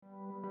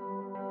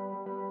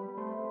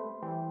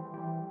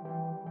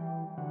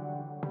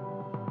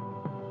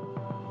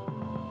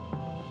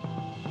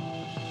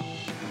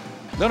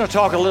going to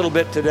talk a little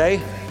bit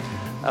today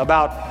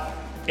about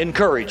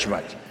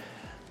encouragement.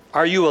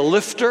 Are you a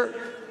lifter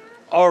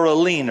or a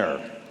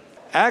leaner?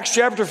 Acts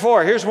chapter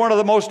 4, here's one of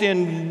the most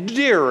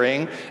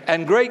endearing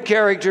and great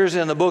characters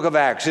in the book of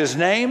Acts. His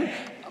name,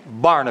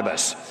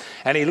 Barnabas.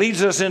 And he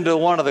leads us into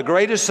one of the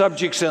greatest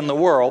subjects in the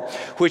world,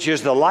 which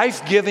is the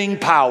life-giving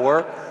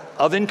power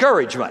of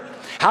encouragement.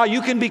 How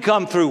you can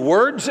become, through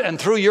words and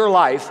through your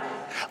life,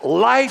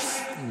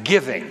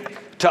 life-giving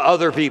to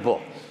other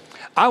people.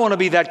 I want to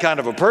be that kind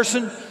of a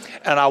person,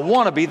 and I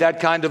want to be that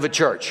kind of a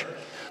church.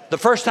 The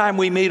first time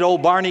we meet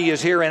old Barney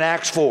is here in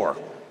Acts 4.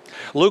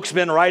 Luke's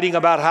been writing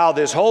about how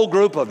this whole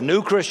group of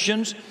new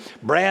Christians,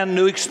 brand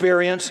new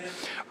experience,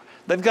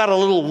 they've got a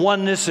little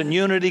oneness and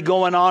unity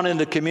going on in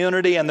the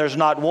community, and there's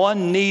not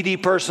one needy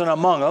person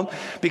among them,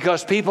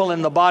 because people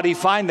in the body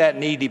find that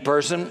needy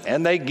person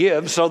and they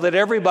give so that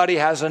everybody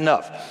has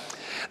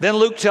enough. Then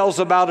Luke tells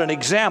about an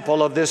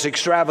example of this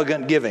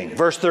extravagant giving.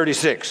 Verse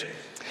 36.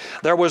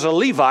 There was a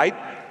Levite,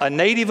 a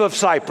native of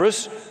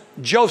Cyprus,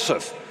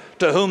 Joseph,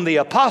 to whom the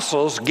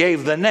apostles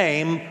gave the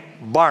name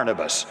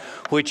Barnabas,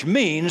 which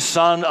means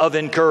son of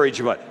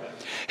encouragement.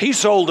 He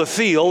sold a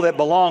field that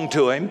belonged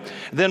to him,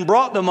 then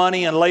brought the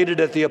money and laid it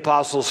at the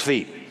apostles'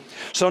 feet.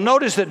 So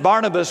notice that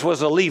Barnabas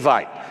was a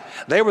Levite.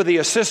 They were the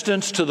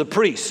assistants to the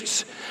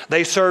priests.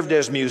 They served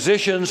as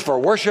musicians for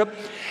worship,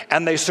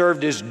 and they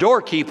served as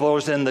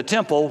doorkeepers in the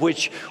temple,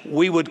 which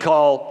we would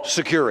call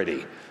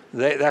security.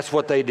 That's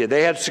what they did.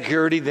 They had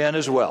security then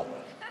as well.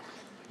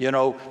 You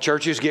know,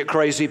 churches get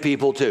crazy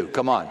people too.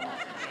 Come on.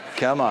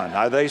 Come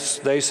on. They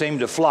seem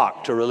to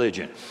flock to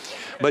religion.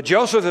 But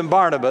Joseph and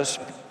Barnabas,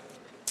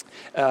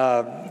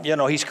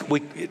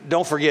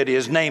 don't forget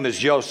his name is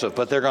Joseph,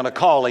 but they're going to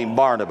call him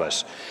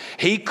Barnabas.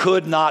 He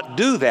could not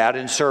do that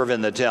and serve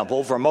in the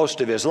temple for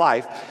most of his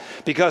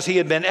life because he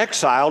had been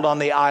exiled on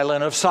the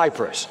island of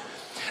Cyprus.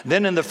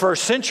 Then in the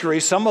first century,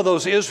 some of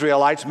those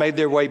Israelites made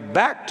their way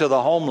back to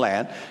the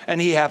homeland,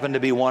 and he happened to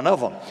be one of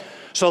them.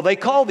 So they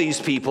call these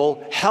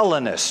people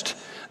Hellenists.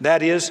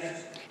 That is,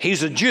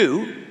 he's a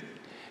Jew.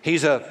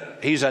 He's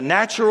a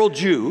natural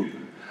Jew,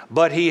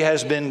 but he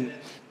has been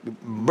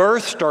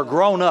birthed or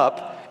grown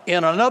up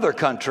in another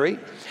country,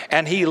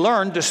 and he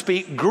learned to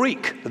speak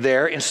Greek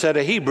there instead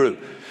of Hebrew.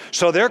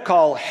 So they're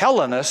called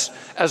Hellenists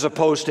as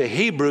opposed to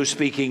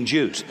Hebrew-speaking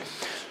Jews.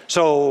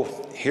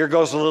 So here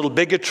goes a little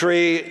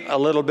bigotry, a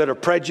little bit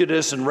of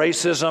prejudice and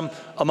racism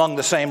among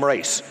the same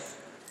race.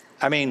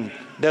 I mean,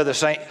 they're the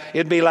same.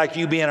 It'd be like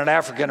you being an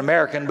African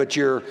American, but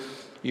you're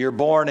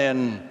born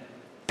in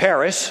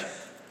Paris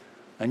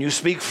and you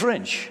speak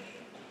French.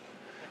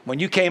 When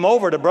you came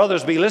over, the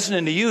brothers be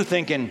listening to you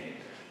thinking,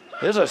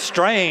 this is a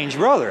strange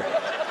brother.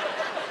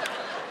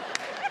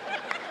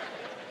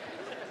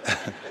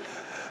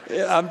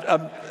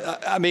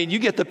 I mean, you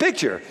get the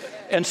picture.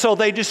 And so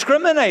they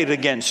discriminate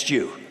against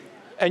you.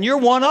 And you're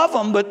one of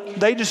them, but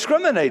they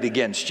discriminate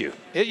against you.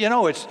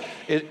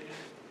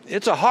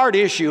 It's a hard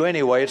issue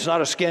anyway. It's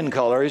not a skin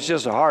color. It's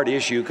just a hard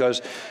issue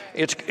because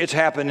it's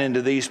happening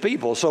to these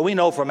people. So we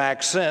know from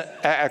Acts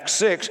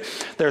 6,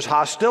 there's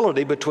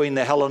hostility between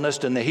the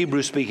Hellenist and the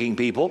Hebrew-speaking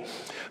people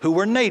who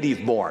were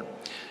native-born.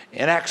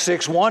 In Acts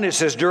 6:1, it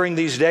says, during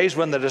these days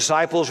when the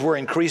disciples were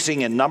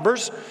increasing in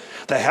numbers,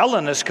 the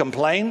Hellenists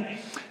complained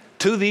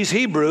to these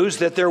Hebrews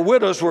that their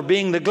widows were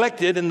being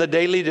neglected in the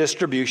daily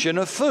distribution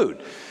of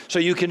food. So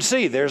you can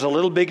see there's a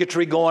little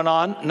bigotry going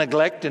on,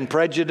 neglect and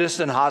prejudice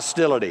and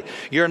hostility.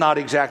 You're not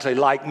exactly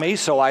like me,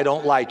 so I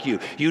don't like you.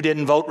 You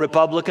didn't vote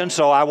Republican,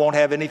 so I won't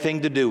have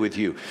anything to do with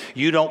you.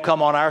 You don't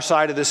come on our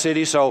side of the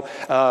city, so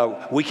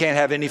we can't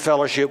have any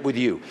fellowship with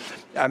you.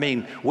 I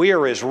mean, we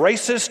are as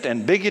racist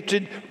and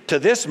bigoted to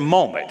this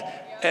moment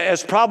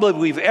as probably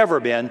we've ever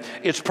been.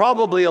 It's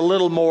probably a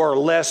little more or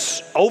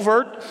less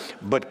overt,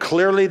 but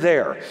clearly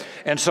there.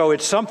 And so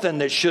it's something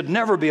that should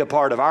never be a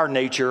part of our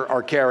nature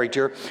or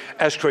character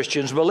as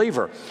Christians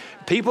believer.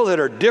 People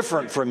that are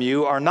different from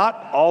you are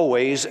not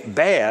always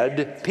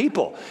bad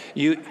people.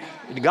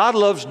 God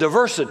loves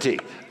diversity.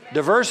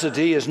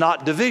 Diversity is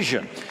not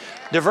division.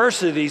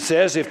 Diversity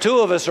says if two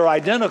of us are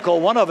identical,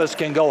 one of us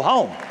can go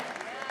home.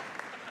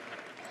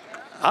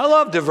 I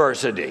love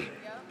diversity.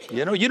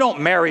 You know, you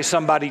don't marry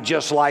somebody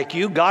just like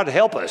you. God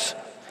help us,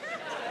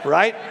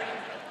 right?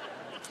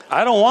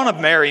 I don't want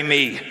to marry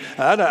me.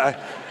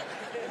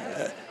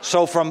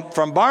 So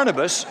from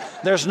Barnabas,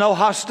 there's no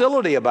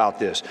hostility about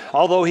this.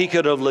 Although he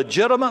could have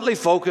legitimately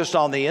focused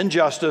on the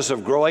injustice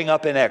of growing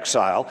up in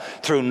exile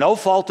through no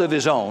fault of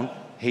his own,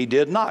 he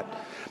did not.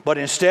 But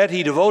instead,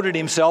 he devoted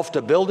himself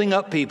to building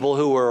up people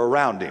who were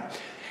around him.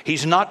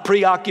 He's not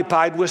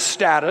preoccupied with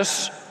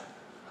status,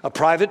 a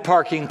private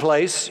parking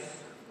place,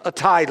 a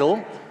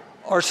title,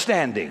 or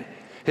standing.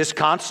 His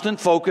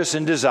constant focus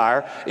and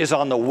desire is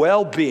on the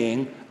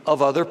well-being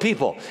of other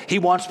people. He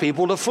wants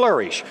people to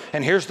flourish.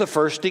 And here's the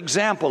first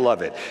example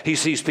of it. He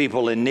sees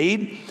people in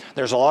need.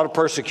 There's a lot of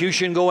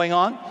persecution going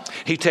on.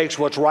 He takes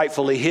what's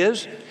rightfully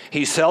his.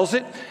 He sells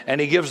it,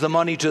 and he gives the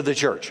money to the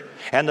church.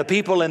 And the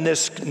people in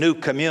this new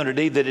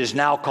community that is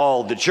now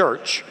called the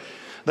church,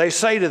 they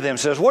say to them,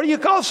 says, what do you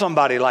call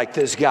somebody like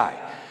this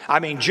guy? I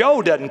mean,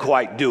 Joe doesn't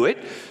quite do it.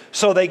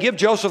 So they give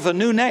Joseph a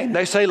new name.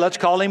 They say, let's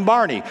call him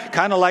Barney,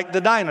 kind of like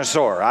the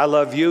dinosaur. I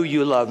love you,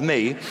 you love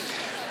me,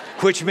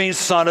 which means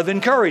son of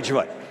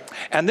encouragement.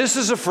 And this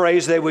is a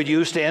phrase they would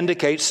use to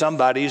indicate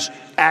somebody's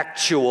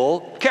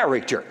actual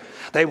character.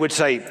 They would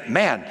say,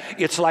 man,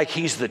 it's like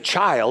he's the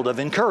child of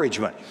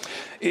encouragement.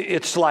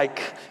 It's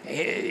like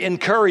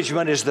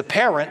encouragement is the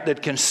parent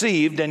that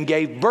conceived and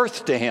gave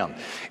birth to him.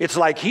 It's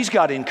like he's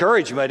got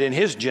encouragement in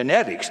his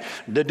genetics.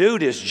 The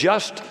dude is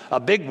just a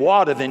big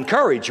wad of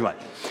encouragement.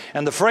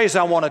 And the phrase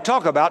I want to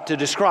talk about to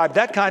describe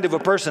that kind of a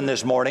person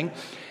this morning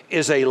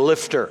is a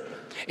lifter.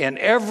 In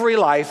every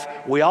life,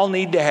 we all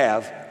need to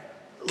have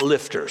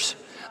lifters.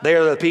 They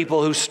are the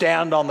people who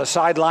stand on the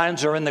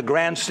sidelines or in the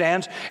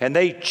grandstands, and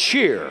they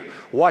cheer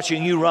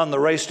watching you run the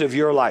race of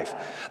your life.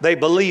 They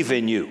believe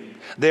in you.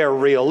 They're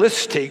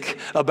realistic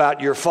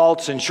about your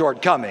faults and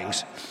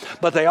shortcomings,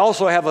 but they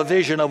also have a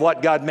vision of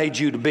what God made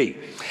you to be.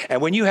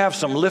 And when you have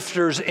some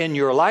lifters in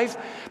your life,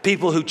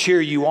 people who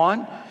cheer you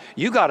on,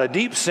 you got a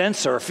deep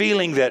sense or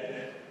feeling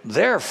that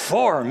they're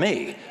for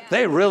me.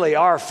 They really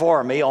are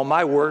for me on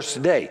my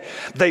worst day.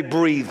 They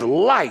breathe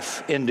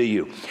life into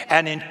you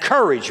and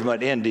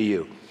encouragement into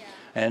you.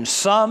 And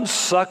some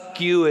suck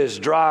you as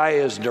dry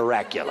as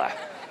Dracula.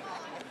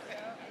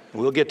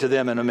 We'll get to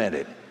them in a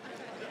minute.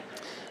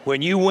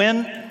 When you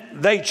win,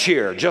 they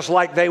cheer, just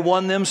like they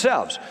won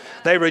themselves.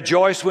 They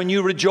rejoice when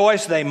you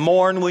rejoice. They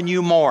mourn when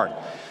you mourn.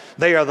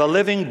 They are the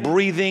living,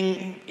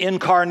 breathing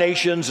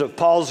incarnations of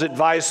Paul's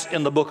advice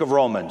in the book of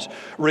Romans.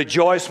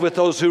 Rejoice with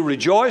those who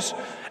rejoice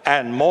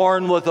and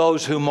mourn with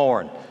those who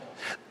mourn.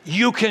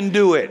 You can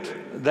do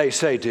it, they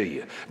say to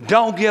you.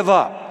 Don't give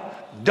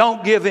up.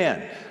 Don't give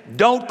in.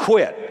 Don't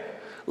quit.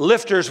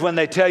 Lifters, when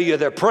they tell you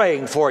they're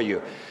praying for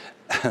you,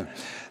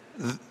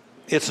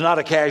 it's not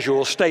a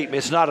casual statement.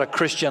 It's not a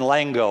Christian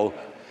lingo.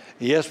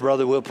 Yes,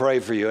 brother, we'll pray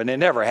for you. And it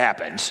never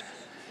happens.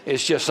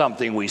 It's just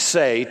something we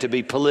say to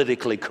be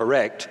politically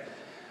correct.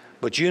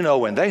 But you know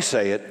when they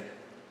say it,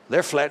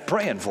 they're flat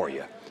praying for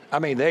you. I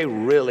mean, they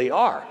really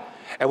are.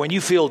 And when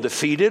you feel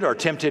defeated or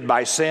tempted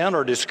by sin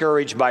or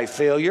discouraged by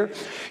failure,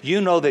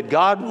 you know that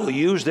God will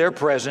use their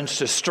presence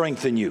to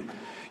strengthen you.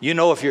 You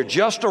know if you're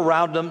just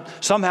around them,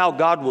 somehow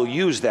God will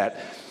use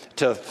that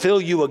to fill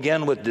you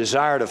again with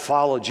desire to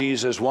follow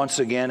Jesus once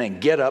again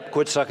and get up,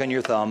 quit sucking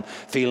your thumb,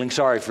 feeling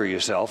sorry for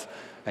yourself,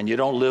 and you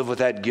don't live with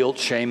that guilt,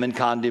 shame, and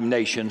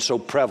condemnation so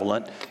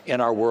prevalent in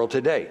our world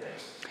today.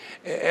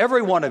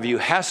 Every one of you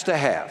has to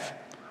have,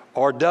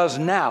 or does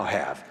now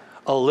have,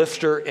 a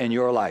lifter in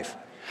your life.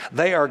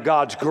 They are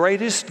God's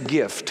greatest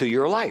gift to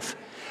your life.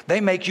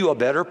 They make you a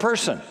better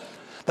person.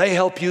 They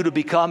help you to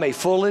become a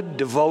fully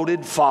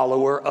devoted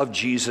follower of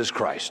Jesus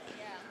Christ.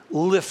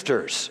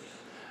 Lifters.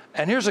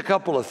 And here's a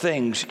couple of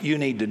things you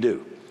need to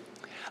do.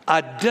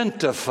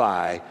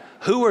 Identify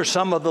who are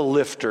some of the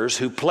lifters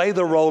who play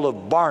the role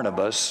of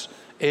Barnabas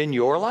in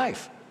your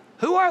life.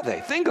 Who are they?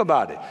 Think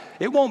about it.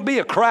 It won't be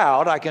a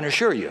crowd, I can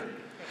assure you.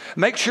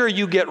 Make sure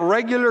you get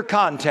regular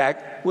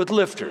contact with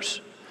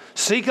lifters.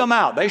 Seek them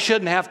out. They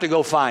shouldn't have to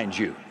go find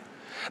you.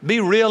 Be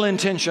real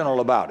intentional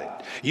about it.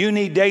 You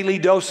need daily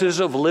doses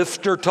of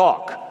lifter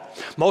talk.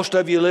 Most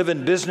of you live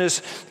in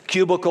business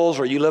cubicles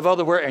or you live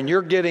elsewhere and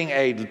you're getting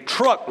a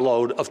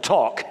truckload of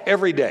talk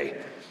every day.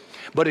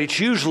 But it's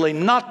usually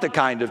not the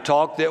kind of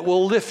talk that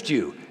will lift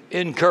you,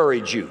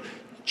 encourage you,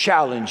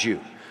 challenge you.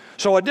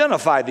 So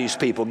identify these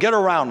people, get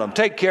around them,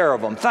 take care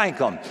of them, thank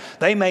them.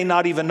 They may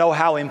not even know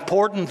how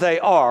important they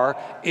are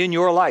in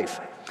your life.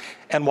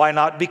 And why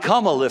not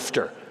become a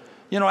lifter?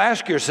 You know,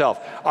 ask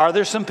yourself, are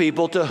there some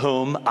people to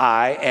whom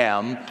I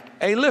am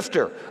a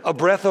lifter, a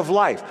breath of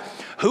life?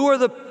 Who are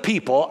the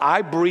people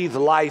I breathe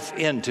life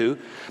into?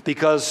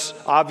 Because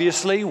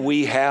obviously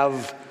we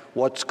have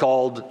what's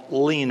called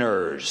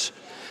leaners.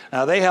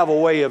 Now they have a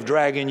way of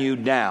dragging you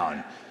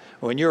down.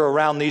 When you're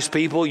around these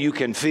people, you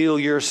can feel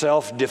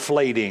yourself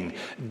deflating,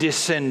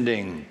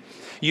 descending.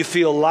 You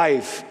feel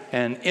life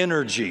and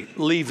energy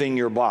leaving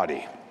your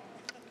body.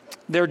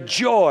 They're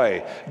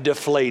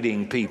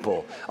joy-deflating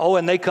people. Oh,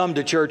 and they come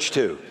to church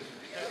too.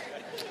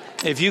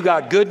 If you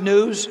got good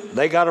news,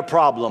 they got a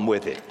problem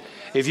with it.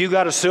 If you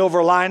got a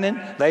silver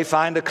lining, they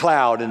find a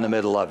cloud in the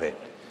middle of it.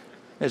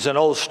 It's an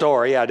old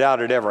story. I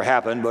doubt it ever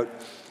happened, but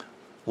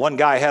one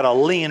guy had a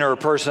leaner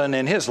person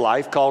in his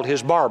life called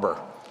his barber.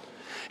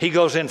 He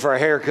goes in for a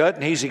haircut,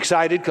 and he's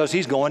excited because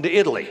he's going to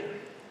Italy.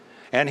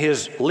 And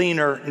his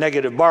leaner,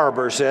 negative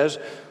barber says,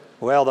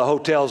 well, the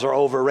hotels are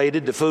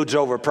overrated, the food's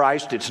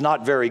overpriced, it's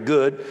not very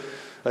good.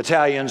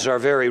 Italians are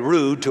very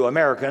rude to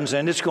Americans,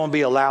 and it's going to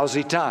be a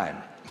lousy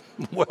time.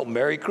 Well,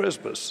 Merry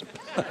Christmas.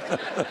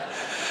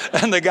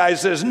 And the guy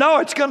says, no,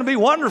 it's going to be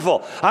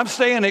wonderful. I'm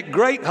staying at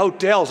great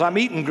hotels. I'm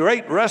eating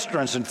great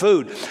restaurants and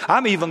food.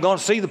 I'm even going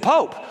to see the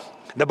Pope.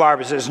 The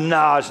barber says,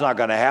 no, it's not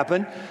going to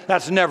happen.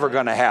 That's never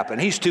going to happen.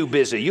 He's too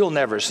busy. You'll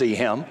never see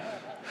him.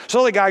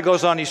 So the guy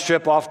goes on his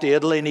trip off to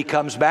Italy, and he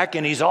comes back,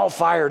 and he's all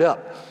fired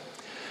up.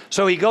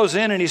 So he goes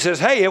in, and he says,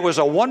 hey, it was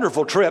a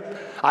wonderful trip.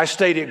 I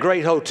stayed at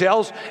great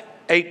hotels,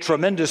 ate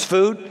tremendous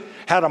food,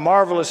 had a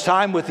marvelous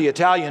time with the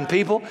Italian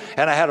people,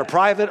 and I had a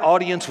private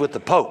audience with the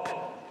Pope.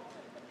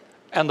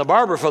 And the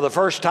barber, for the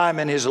first time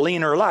in his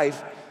leaner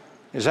life,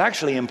 is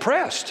actually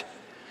impressed.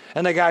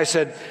 And the guy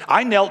said,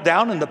 I knelt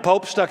down and the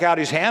Pope stuck out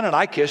his hand and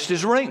I kissed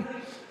his ring.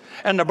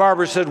 And the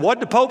barber said,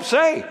 what'd the Pope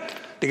say?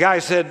 The guy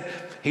said,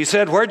 he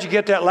said, where'd you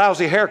get that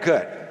lousy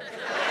haircut?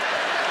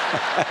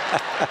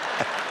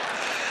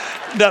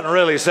 Doesn't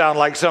really sound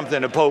like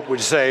something the Pope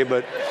would say,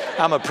 but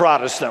I'm a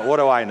Protestant. What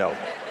do I know?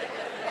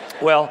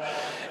 Well,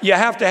 you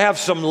have to have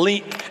some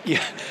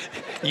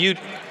you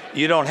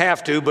don't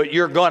have to, but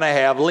you're going to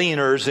have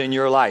leaners in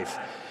your life.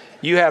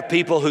 You have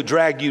people who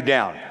drag you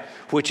down,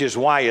 which is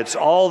why it's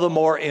all the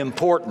more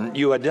important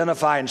you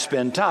identify and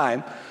spend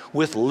time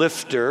with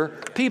lifter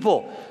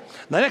people.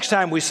 The next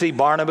time we see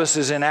Barnabas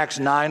is in Acts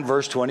 9,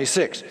 verse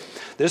 26.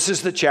 This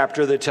is the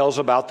chapter that tells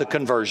about the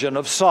conversion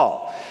of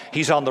Saul.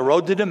 He's on the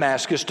road to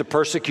Damascus to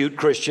persecute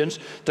Christians,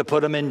 to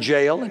put them in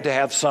jail, and to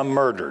have some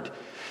murdered.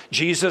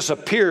 Jesus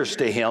appears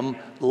to him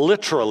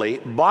literally,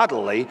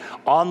 bodily,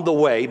 on the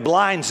way,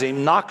 blinds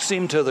him, knocks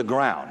him to the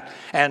ground,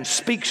 and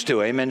speaks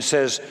to him and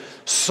says,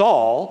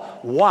 Saul,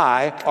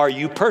 why are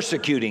you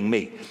persecuting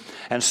me?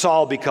 And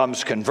Saul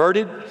becomes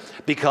converted,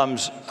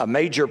 becomes a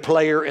major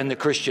player in the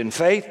Christian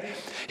faith.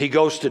 He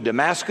goes to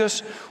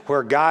Damascus,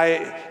 where a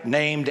guy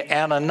named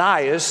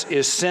Ananias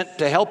is sent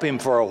to help him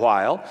for a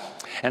while,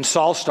 and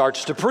Saul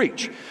starts to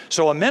preach.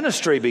 So a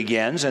ministry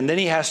begins, and then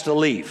he has to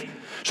leave.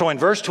 So in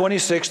verse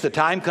 26, the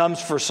time comes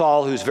for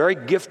Saul, who's very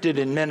gifted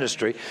in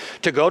ministry,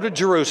 to go to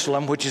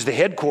Jerusalem, which is the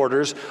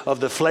headquarters of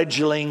the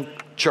fledgling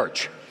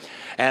church.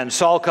 And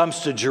Saul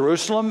comes to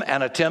Jerusalem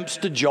and attempts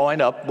to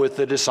join up with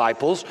the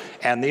disciples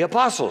and the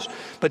apostles.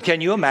 But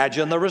can you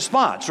imagine the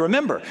response?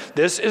 Remember,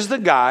 this is the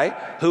guy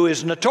who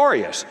is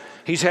notorious.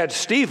 He's had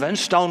Stephen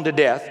stoned to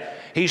death.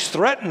 He's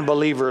threatened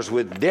believers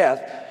with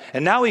death.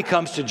 And now he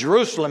comes to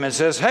Jerusalem and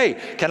says, hey,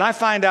 can I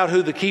find out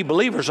who the key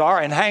believers are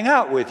and hang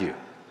out with you?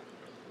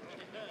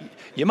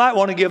 You might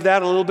want to give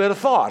that a little bit of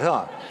thought,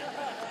 huh?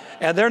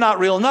 And they're not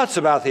real nuts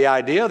about the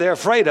idea. They're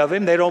afraid of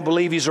him. They don't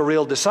believe he's a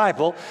real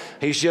disciple.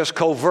 He's just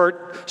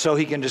covert so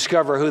he can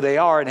discover who they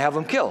are and have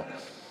them killed.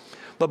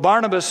 But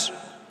Barnabas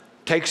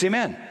takes him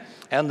in.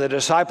 And the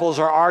disciples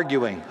are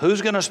arguing.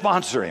 Who's going to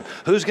sponsor him?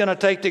 Who's going to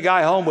take the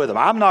guy home with him?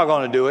 I'm not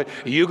going to do it.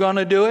 Are you going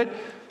to do it?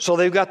 So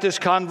they've got this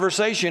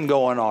conversation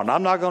going on.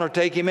 I'm not going to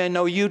take him in.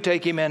 No, you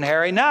take him in,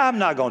 Harry. No, I'm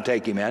not going to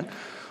take him in.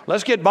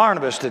 Let's get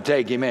Barnabas to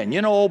take him in.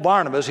 You know, old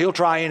Barnabas, he'll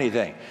try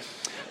anything.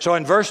 So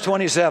in verse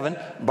 27,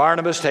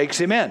 Barnabas takes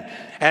him in,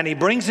 and he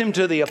brings him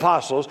to the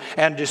apostles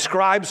and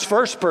describes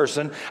first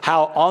person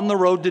how on the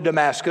road to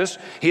Damascus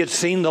he had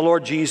seen the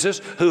Lord Jesus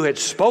who had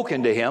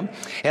spoken to him,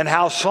 and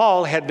how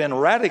Saul had been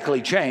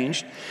radically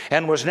changed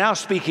and was now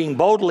speaking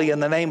boldly in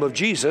the name of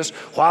Jesus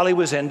while he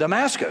was in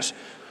Damascus.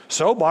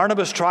 So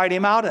Barnabas tried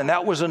him out, and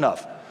that was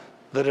enough.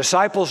 The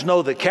disciples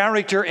know the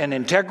character and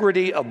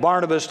integrity of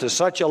Barnabas to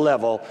such a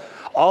level,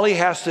 all he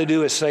has to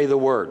do is say the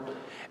word.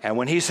 And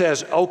when he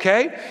says,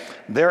 okay,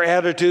 their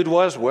attitude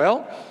was,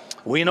 well,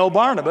 we know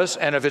Barnabas,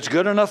 and if it's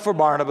good enough for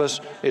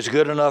Barnabas, it's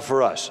good enough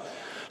for us.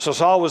 So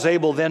Saul was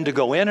able then to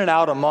go in and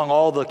out among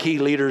all the key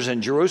leaders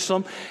in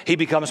Jerusalem. He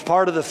becomes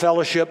part of the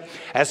fellowship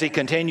as he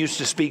continues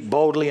to speak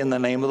boldly in the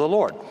name of the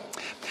Lord.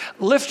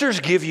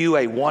 Lifters give you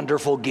a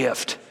wonderful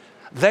gift.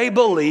 They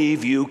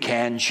believe you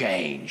can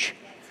change.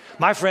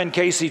 My friend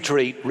Casey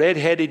Treat,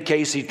 red-headed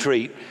Casey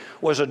Treat,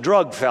 was a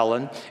drug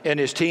felon in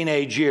his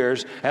teenage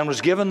years and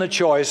was given the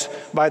choice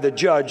by the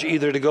judge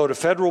either to go to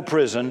federal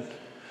prison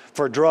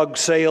for drug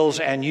sales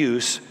and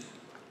use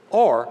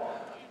or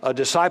a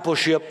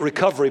discipleship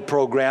recovery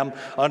program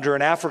under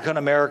an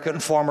African-American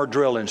former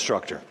drill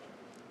instructor.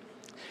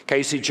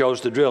 Casey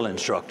chose the drill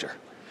instructor.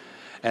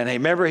 And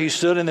remember, he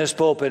stood in this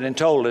pulpit and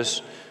told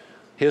us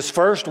his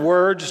first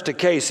words to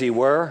Casey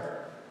were,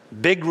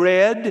 Big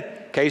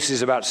Red,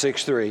 Casey's about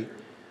 6'3",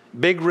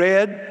 Big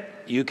Red,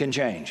 you can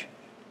change.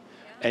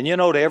 And you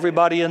know, to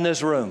everybody in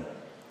this room,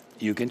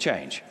 you can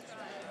change.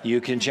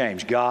 You can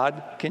change.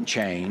 God can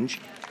change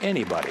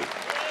anybody.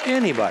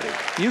 Anybody.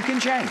 You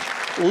can change.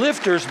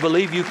 Lifters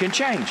believe you can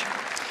change.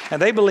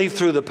 And they believe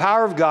through the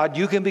power of God,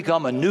 you can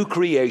become a new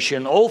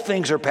creation. Old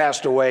things are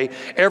passed away.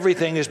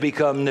 Everything has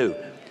become new.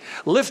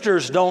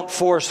 Lifters don't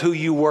force who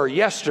you were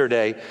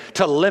yesterday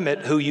to limit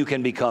who you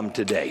can become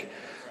today.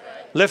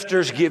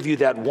 Lifters give you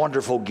that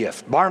wonderful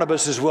gift.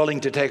 Barnabas is willing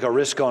to take a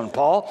risk on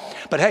Paul,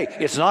 but hey,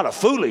 it's not a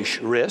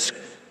foolish risk.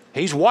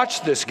 He's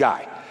watched this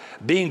guy.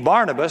 Being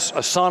Barnabas,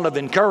 a son of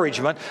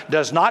encouragement,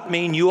 does not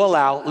mean you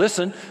allow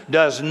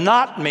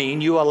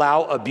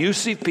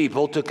abusive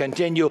people to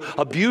continue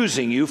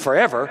abusing you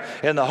forever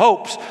in the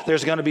hopes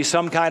there's going to be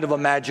some kind of a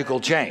magical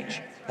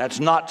change. That's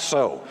not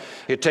so.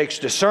 It takes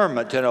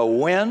discernment to know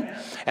when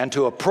and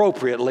to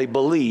appropriately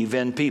believe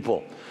in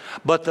people.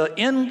 But the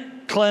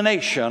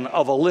inclination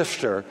of a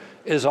lifter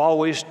is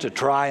always to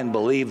try and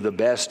believe the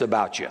best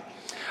about you.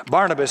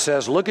 Barnabas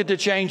says, look at the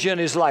change in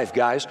his life,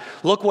 guys.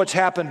 Look what's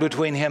happened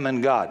between him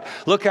and God.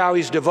 Look how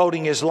he's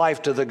devoting his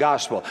life to the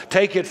gospel.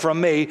 Take it from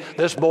me,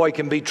 this boy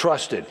can be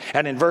trusted.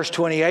 And in verse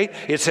 28,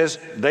 it says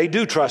they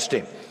do trust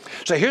him.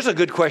 So here's a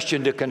good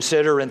question to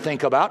consider and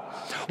think about.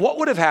 What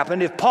would have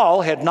happened if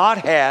Paul had not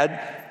had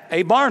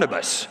a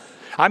Barnabas?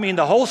 I mean,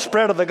 the whole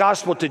spread of the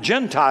gospel to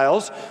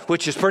Gentiles,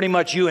 which is pretty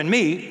much you and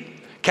me,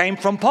 came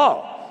from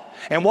Paul.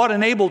 And what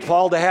enabled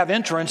Paul to have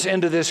entrance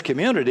into this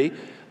community,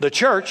 the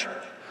church,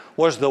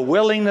 was the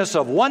willingness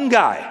of one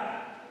guy,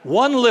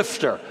 one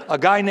lifter, a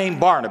guy named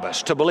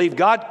Barnabas, to believe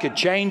God could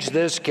change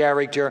this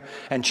character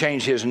and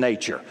change his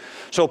nature.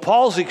 So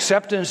Paul's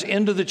acceptance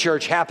into the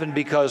church happened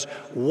because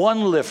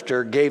one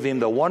lifter gave him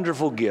the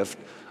wonderful gift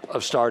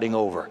of starting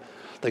over,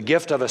 the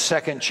gift of a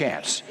second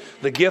chance,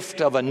 the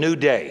gift of a new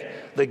day,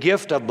 the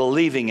gift of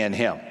believing in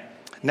him.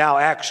 Now,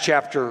 Acts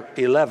chapter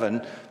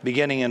 11,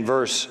 beginning in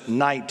verse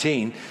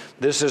 19,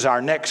 this is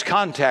our next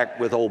contact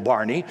with old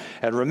Barney.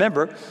 And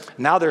remember,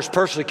 now there's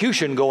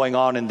persecution going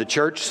on in the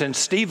church since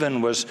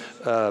Stephen was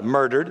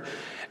murdered,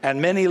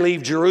 and many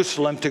leave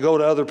Jerusalem to go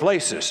to other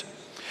places.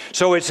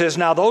 So it says,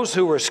 now those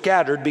who were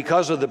scattered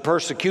because of the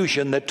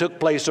persecution that took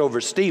place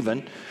over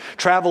Stephen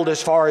traveled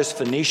as far as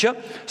Phoenicia,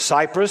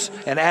 Cyprus,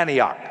 and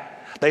Antioch.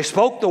 They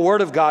spoke the word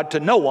of God to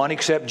no one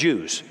except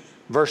Jews.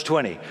 Verse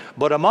 20,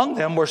 but among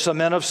them were some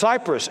men of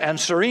Cyprus and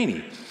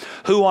Cyrene,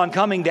 who on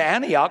coming to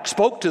Antioch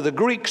spoke to the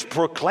Greeks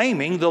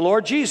proclaiming the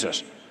Lord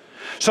Jesus.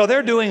 So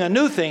they're doing a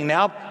new thing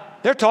now.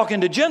 They're talking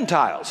to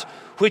Gentiles,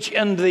 which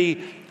in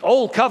the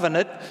old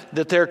covenant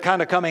that they're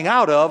kind of coming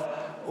out of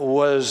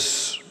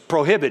was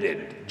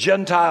prohibited.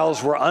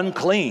 Gentiles were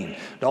unclean.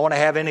 Don't want to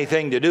have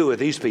anything to do with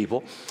these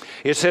people.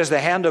 It says the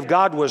hand of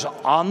God was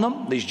on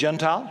them, these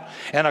Gentiles,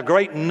 and a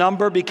great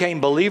number became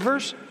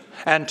believers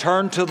and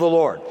turned to the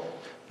Lord.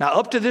 Now,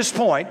 up to this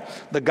point,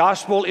 the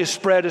gospel is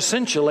spread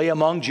essentially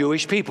among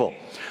Jewish people.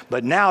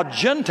 But now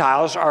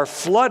Gentiles are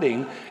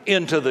flooding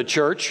into the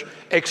church,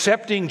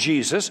 accepting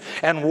Jesus,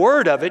 and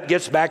word of it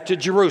gets back to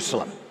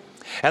Jerusalem.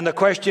 And the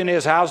question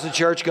is, how's the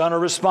church going to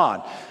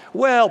respond?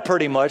 Well,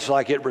 pretty much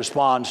like it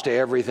responds to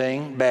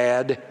everything.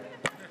 Bad.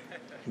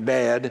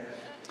 Bad.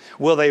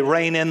 Will they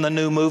rein in the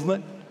new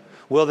movement?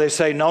 Will they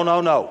say, no, no,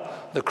 no,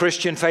 the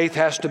Christian faith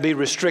has to be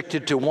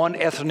restricted to one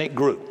ethnic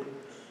group?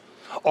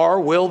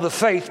 Or will the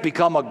faith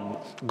become a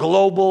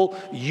global,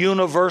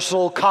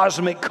 universal,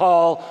 cosmic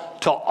call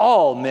to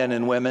all men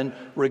and women,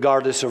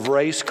 regardless of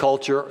race,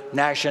 culture,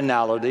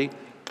 nationality,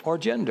 or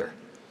gender?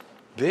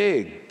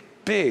 Big,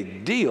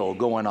 big deal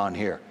going on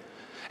here.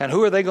 And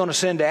who are they going to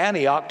send to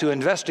Antioch to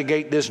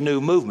investigate this new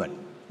movement?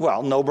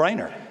 Well, no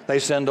brainer. They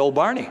send old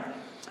Barney.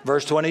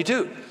 Verse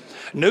 22.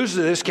 News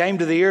of this came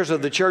to the ears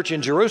of the church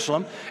in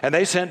Jerusalem, and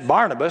they sent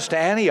Barnabas to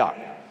Antioch.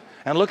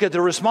 And look at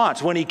the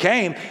response. When he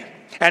came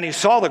and he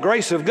saw the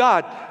grace of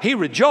God, he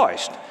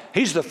rejoiced.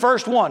 He's the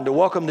first one to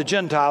welcome the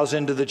Gentiles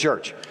into the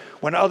church.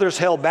 When others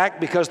held back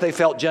because they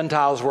felt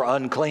Gentiles were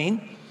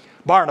unclean,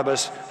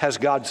 Barnabas has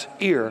God's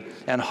ear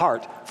and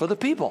heart for the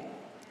people.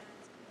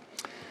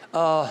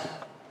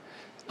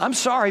 I'm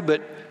sorry,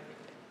 but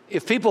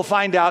if people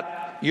find out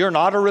you're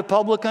not a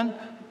Republican,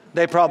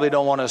 they probably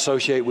don't want to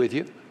associate with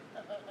you.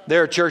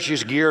 There are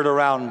churches geared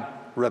around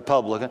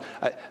Republican.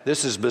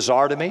 This is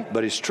bizarre to me,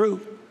 but it's true.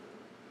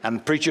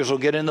 And preachers will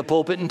get in the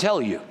pulpit and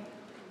tell you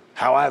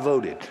how I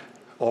voted,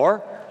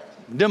 or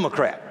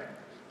Democrat,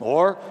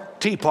 or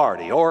Tea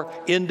Party, or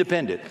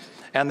Independent.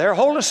 And their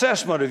whole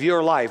assessment of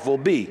your life will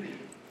be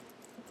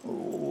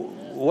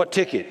what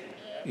ticket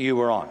you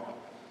were on.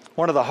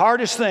 One of the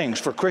hardest things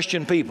for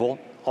Christian people,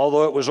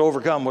 although it was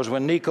overcome, was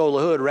when Nico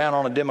LaHood ran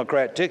on a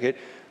Democrat ticket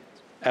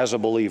as a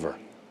believer.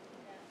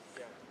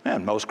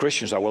 Man, most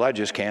Christians are, well, I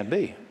just can't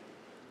be.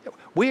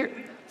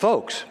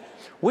 Folks,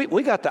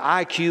 we got the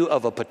IQ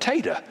of a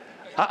potato.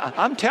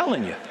 I'm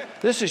telling you,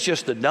 this is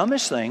just the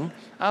dumbest thing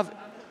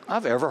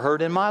I've ever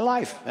heard in my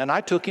life. And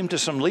I took him to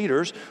some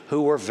leaders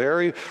who were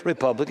very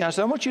Republican. I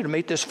said, I want you to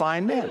meet this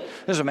fine man.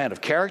 This is a man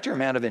of character, a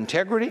man of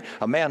integrity,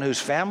 a man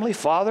whose family,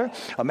 father,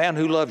 a man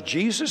who loved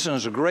Jesus and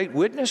is a great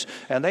witness.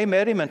 And they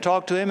met him and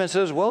talked to him and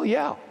says, well,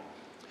 yeah,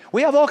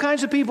 we have all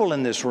kinds of people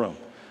in this room.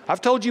 I've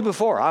told you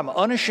before, I'm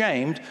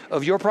unashamed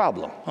of your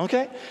problem,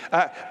 okay?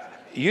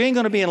 You ain't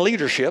going to be in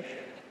leadership.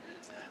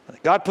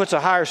 God puts a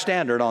higher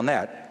standard on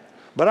that.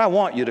 But I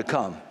want you to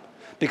come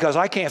because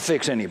I can't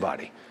fix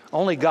anybody.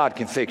 Only God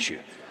can fix you.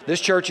 This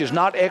church is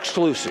not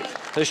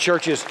exclusive. This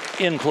church is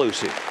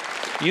inclusive.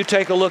 You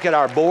take a look at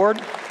our board,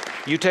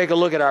 you take a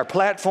look at our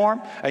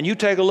platform, and you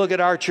take a look at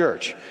our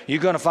church.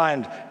 You're going to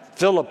find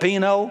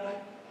Filipino,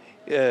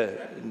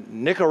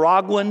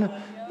 Nicaraguan,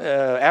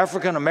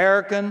 African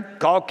American,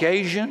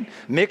 Caucasian,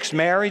 mixed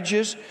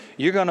marriages.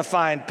 You're going to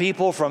find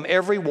people from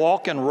every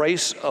walk and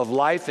race of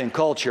life and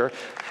culture,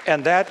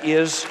 and that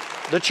is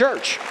the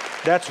church.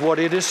 That's what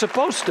it is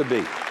supposed to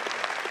be.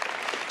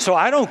 So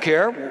I don't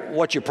care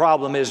what your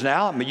problem is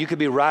now. I mean, you could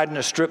be riding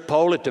a strip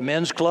pole at the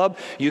men's club.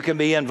 You can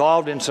be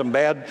involved in some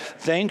bad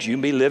things. You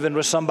can be living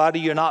with somebody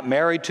you're not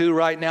married to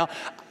right now.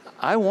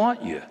 I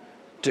want you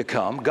to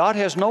come. God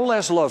has no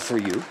less love for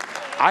you.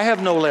 I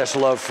have no less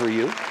love for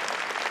you.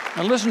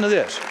 And listen to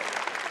this.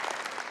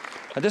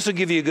 Now, this will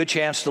give you a good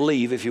chance to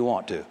leave if you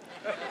want to.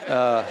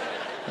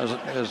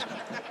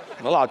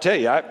 Well, I'll tell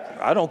you,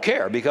 I don't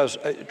care because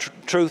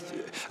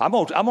truth, I'm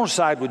going to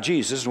side with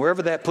Jesus, and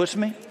wherever that puts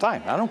me,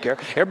 fine, I don't care.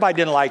 Everybody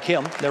didn't like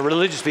him. The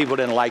religious people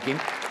didn't like him.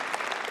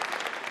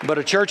 But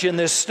a church in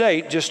this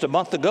state just a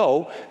month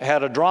ago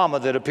had a drama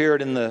that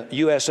appeared in the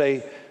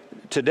USA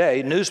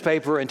Today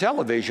newspaper and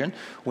television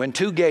when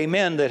two gay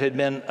men that had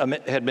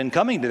been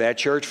coming to that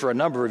church for a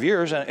number of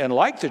years and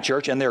liked the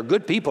church, and they're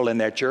good people in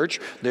that church.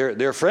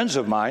 They're friends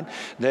of mine.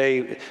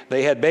 They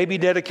had baby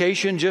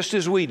dedication just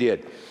as we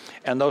did.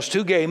 And those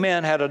two gay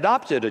men had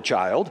adopted a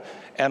child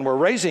and were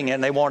raising it,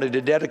 and they wanted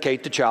to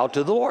dedicate the child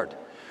to the Lord.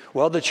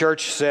 Well, the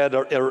church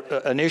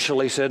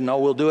initially said, no,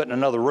 we'll do it in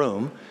another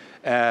room.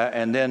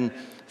 And then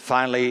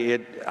finally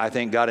it, I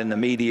think, got in the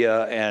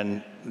media,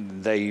 and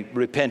they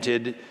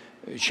repented,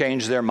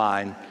 changed their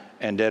mind,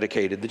 and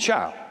dedicated the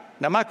child.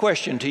 Now, my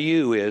question to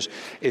you is,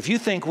 if you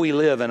think we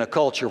live in a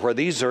culture where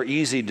these are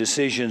easy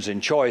decisions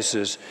and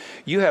choices,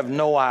 you have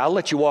no idea. I'll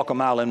let you walk a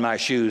mile in my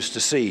shoes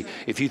to see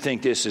if you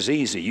think this is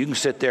easy. You can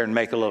sit there and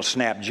make a little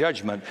snap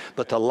judgment,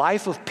 but the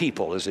life of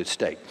people is at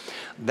stake.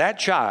 That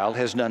child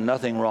has done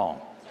nothing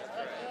wrong,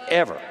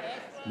 ever.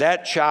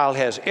 That child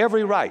has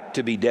every right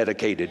to be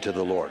dedicated to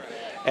the Lord.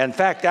 In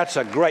fact,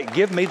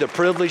 give me the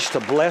privilege to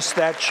bless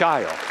that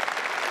child.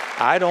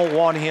 I don't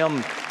want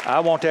him,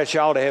 I want that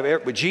child to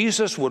have, but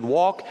Jesus would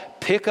walk,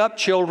 pick up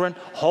children,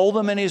 hold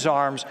them in his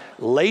arms,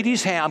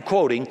 I'm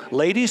quoting,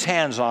 laid his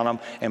hands on them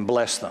and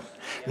bless them.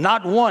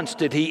 Not once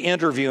did he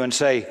interview and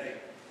say,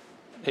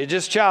 do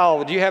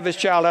you have this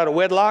child out of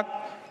wedlock?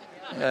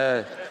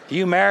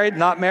 You married,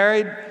 not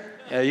married?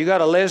 You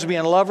got a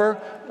lesbian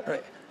lover?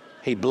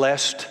 He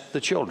blessed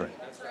the children.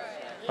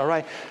 All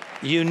right.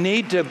 You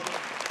need to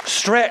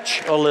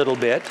stretch a little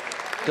bit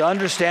to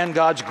understand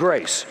God's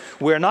grace.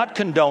 We're not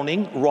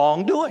condoning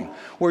wrongdoing.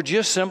 We're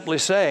just simply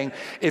saying,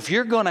 if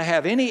you're going to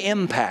have any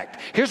impact,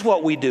 here's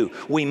what we do.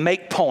 We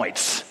make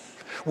points.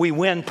 We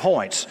win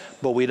points,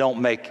 but we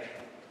don't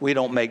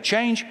make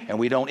change, and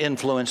we don't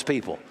influence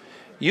people.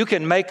 You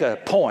can make a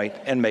point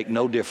and make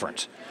no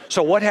difference.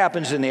 So what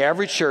happens in the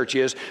average church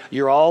is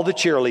you're all the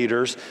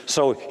cheerleaders,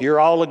 so you're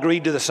all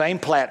agreed to the same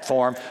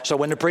platform. So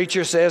when the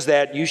preacher says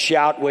that, you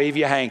shout, wave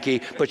your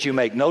hanky, but you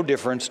make no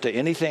difference to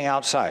anything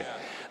outside.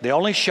 The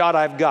only shot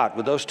I've got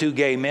with those two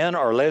gay men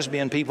or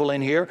lesbian people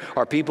in here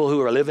or people who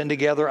are living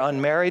together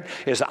unmarried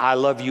is I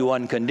love you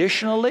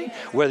unconditionally,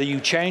 whether you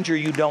change or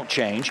you don't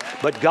change.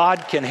 But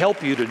God can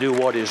help you to do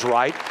what is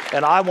right,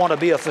 and I want to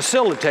be a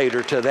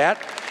facilitator to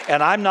that.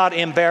 And I'm not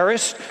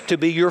embarrassed to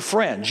be your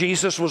friend.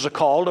 Jesus was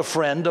called a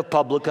friend of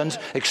publicans,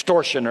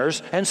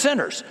 extortioners, and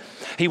sinners.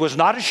 He was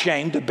not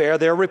ashamed to bear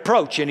their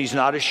reproach, and he's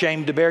not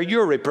ashamed to bear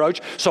your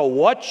reproach. So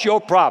what's your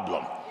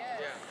problem?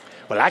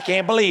 Well, I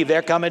can't believe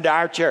they're coming to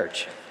our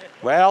church.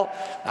 Well,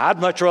 I'd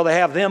much rather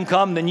have them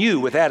come than you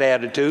with that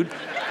attitude.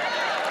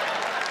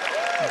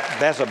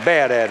 That's a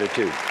bad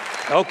attitude.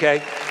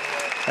 Okay.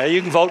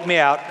 You can vote me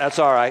out. That's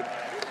all right.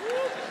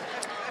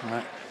 All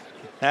right.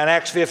 Now in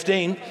Acts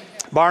 15,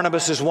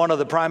 Barnabas is one of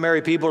the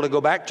primary people to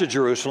go back to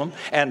Jerusalem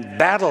and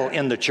battle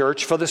in the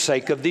church for the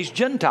sake of these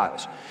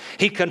Gentiles.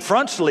 He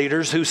confronts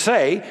leaders who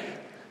say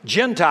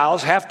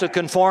Gentiles have to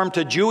conform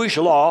to Jewish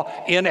law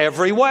in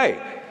every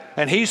way.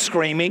 And he's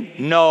screaming,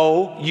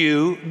 no,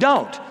 you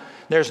don't.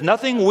 There's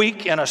nothing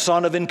weak in a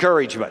son of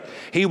encouragement.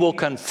 He will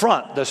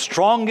confront the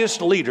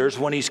strongest leaders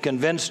when he's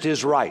convinced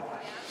he's right.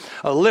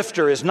 A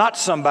lifter is not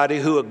somebody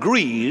who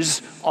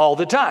agrees all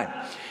the time.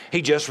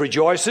 He just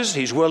rejoices.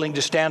 He's willing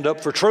to stand up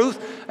for truth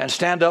and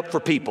stand up for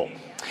people.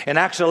 In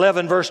Acts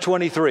 11, verse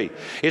 23,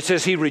 it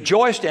says, he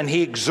rejoiced and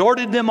he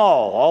exhorted them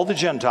all the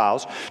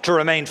Gentiles, to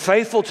remain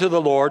faithful to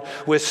the Lord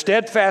with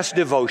steadfast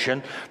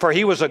devotion, for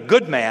he was a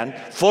good man,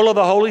 full of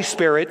the Holy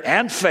Spirit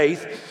and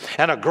faith,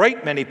 and a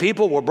great many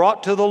people were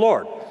brought to the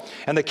Lord.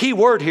 And the key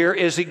word here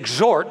is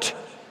exhort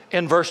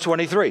in verse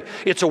 23.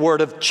 It's a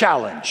word of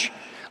challenge.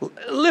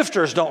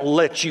 Lifters don't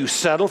let you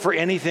settle for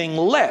anything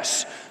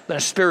less than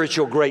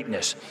spiritual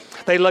greatness.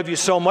 They love you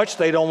so much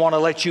they don't want to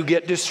let you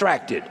get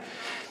distracted.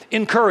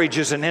 Encourage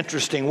is an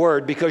interesting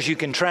word because you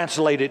can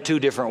translate it two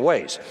different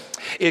ways.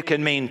 It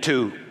can mean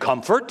to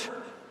comfort,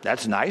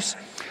 that's nice,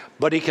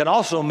 but it can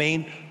also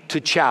mean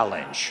to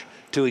challenge,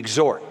 to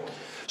exhort.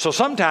 So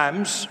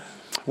sometimes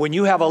when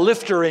you have a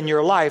lifter in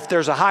your life,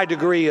 there's a high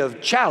degree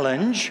of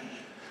challenge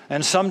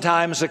and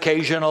sometimes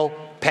occasional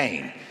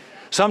pain.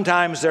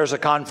 Sometimes there's a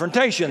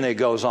confrontation that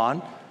goes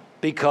on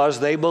because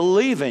they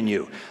believe in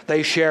you.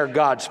 They share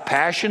God's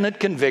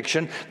passionate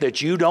conviction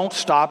that you don't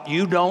stop,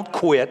 you don't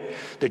quit,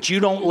 that you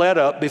don't let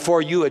up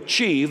before you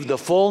achieve the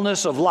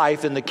fullness of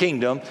life in the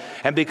kingdom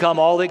and become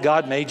all that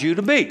God made you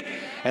to be.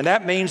 And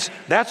that means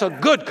that's a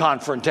good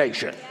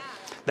confrontation.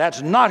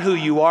 That's not who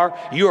you are.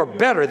 You're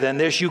better than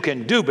this. You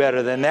can do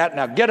better than that.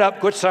 Now get up,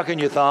 quit sucking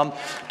your thumb,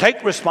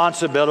 take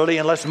responsibility,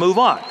 and let's move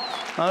on.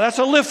 Now, that's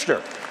a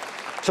lifter.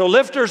 So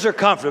lifters are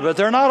comfortable, but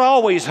they're not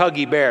always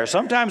huggy bears.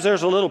 Sometimes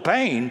there's a little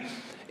pain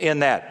in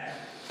that.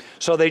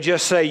 So they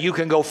just say you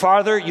can go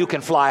farther, you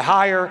can fly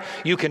higher,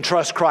 you can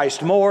trust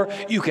Christ more,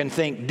 you can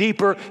think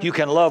deeper, you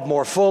can love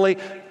more fully.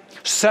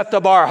 Set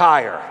the bar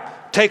higher.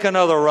 Take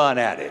another run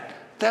at it.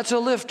 That's a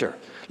lifter.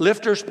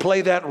 Lifters play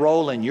that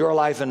role in your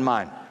life and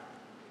mine.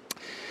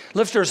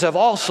 Lifters have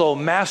also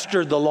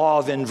mastered the law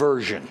of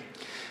inversion.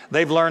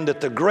 They've learned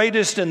that the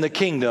greatest in the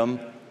kingdom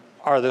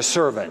are the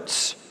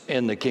servants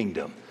in the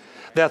kingdom,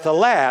 that the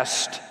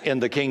last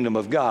in the kingdom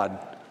of God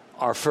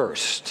are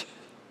first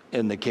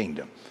in the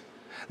kingdom.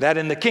 That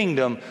in the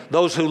kingdom,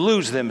 those who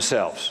lose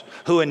themselves,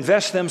 who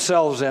invest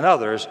themselves in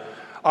others,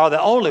 are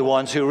the only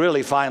ones who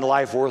really find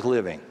life worth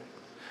living.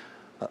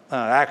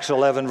 Acts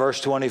 11, verse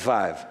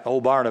 25.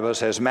 Old Barnabas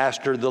has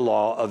mastered the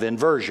law of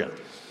inversion.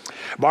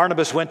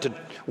 Barnabas went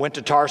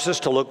to Tarsus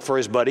to look for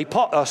his buddy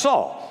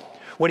Saul.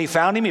 When he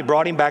found him, he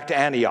brought him back to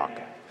Antioch.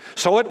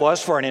 So it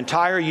was for an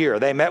entire year.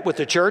 They met with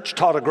the church,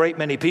 taught a great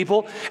many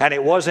people, and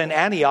it was in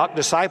Antioch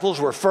disciples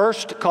were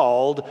first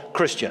called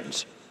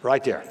Christians.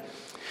 Right there.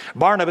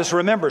 Barnabas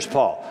remembers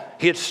Paul.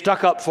 He had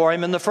stuck up for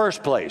him in the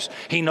first place.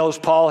 He knows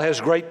Paul has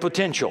great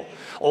potential.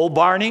 Old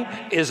Barney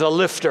is a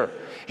lifter.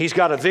 He's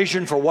got a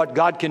vision for what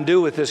God can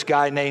do with this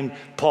guy named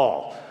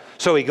Paul.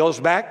 So he goes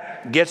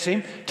back, gets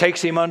him,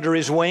 takes him under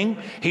his wing.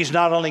 He's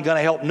not only going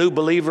to help new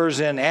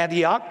believers in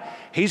Antioch,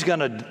 he's going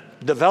to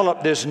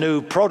develop this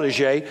new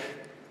protege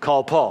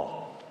called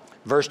Paul.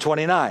 Verse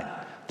 29,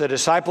 the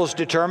disciples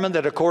determined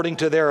that according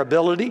to their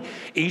ability,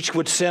 each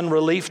would send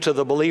relief to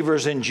the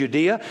believers in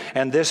Judea,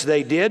 and this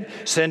they did,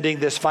 sending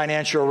this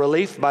financial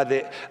relief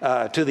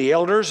to the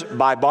elders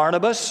by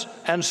Barnabas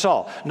and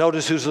Saul.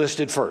 Notice who's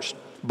listed first,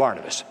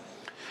 Barnabas.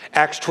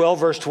 Acts 12,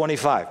 verse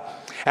 25.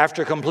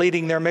 After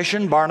completing their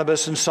mission,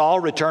 Barnabas and Saul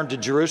returned to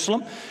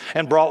Jerusalem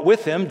and brought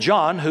with them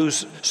John,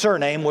 whose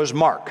surname was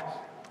Mark.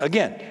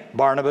 Again,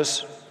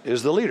 Barnabas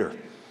is the leader.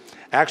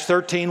 Acts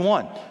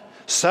 13:1.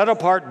 Set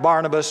apart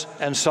Barnabas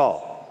and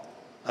Saul.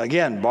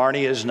 Again,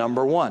 Barney is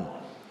number one.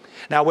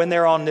 Now, when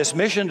they're on this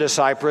mission to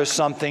Cyprus,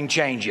 something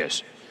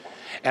changes.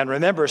 And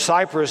remember,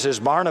 Cyprus is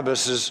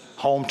Barnabas'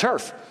 home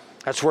turf.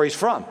 That's where he's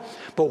from.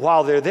 But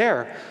while they're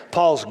there,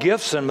 Paul's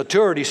gifts and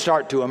maturity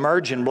start to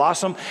emerge and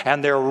blossom,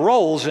 and their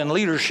roles in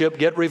leadership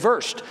get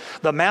reversed.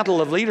 The mantle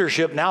of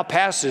leadership now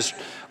passes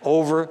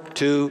over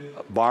to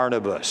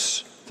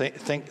Barnabas.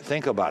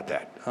 Think about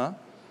that, huh?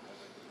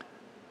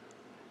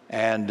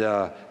 And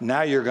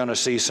now you're going to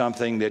see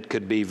something that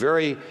could be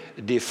very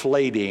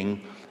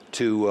deflating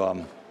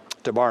to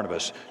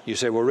Barnabas. You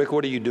say, well, Rick,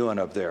 what are you doing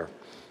up there?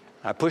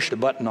 I pushed a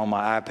button on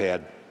my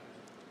iPad,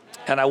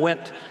 and I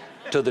went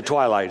to the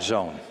Twilight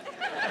Zone.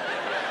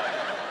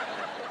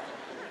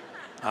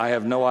 I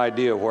have no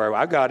idea where.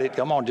 I got it.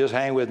 Come on, just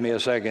hang with me a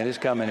second. It's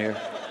coming here.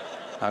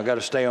 I've got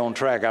to stay on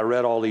track. I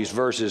read all these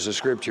verses of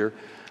Scripture.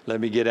 Let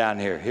me get down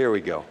here. Here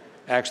we go.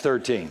 Acts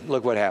 13.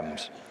 Look what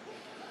happens.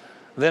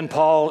 Then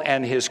Paul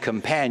and his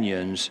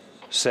companions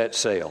set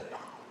sail.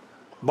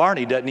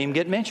 Barney doesn't even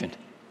get mentioned.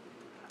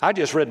 I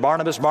just read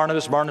Barnabas,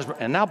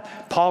 and now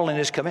Paul and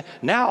his companion.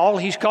 Now all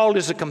he's called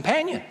is a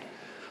companion.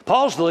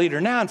 Paul's the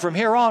leader now, and from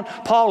here on,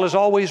 Paul is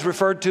always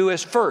referred to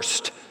as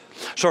first.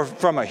 So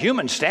from a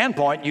human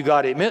standpoint, you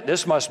got to admit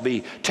this must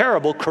be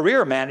terrible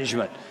career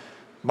management.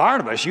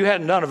 Barnabas, you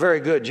hadn't done a very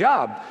good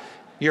job.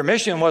 Your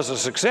mission was a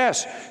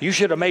success. You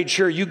should have made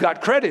sure you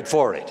got credit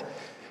for it.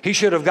 He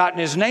should have gotten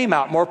his name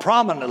out more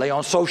prominently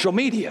on social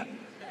media.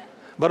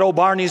 But old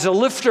Barney's a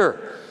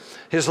lifter.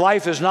 His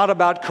life is not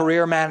about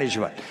career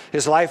management.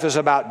 His life is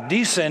about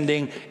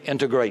descending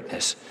into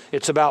greatness.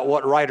 It's about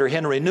what writer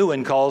Henry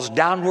Nouwen calls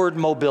downward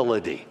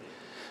mobility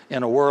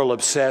in a world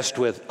obsessed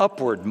with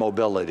upward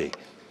mobility.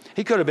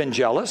 He could have been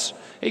jealous.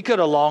 He could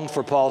have longed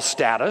for Paul's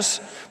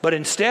status, but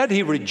instead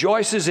he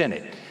rejoices in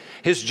it.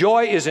 His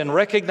joy is in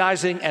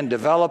recognizing and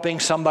developing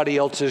somebody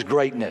else's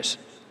greatness.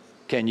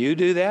 Can you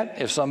do that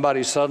if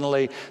somebody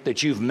suddenly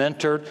that you've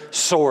mentored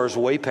soars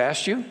way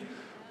past you?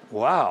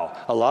 Wow,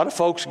 a lot of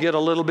folks get a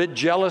little bit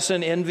jealous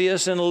and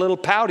envious and a little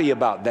pouty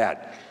about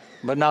that,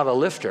 but not a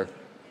lifter.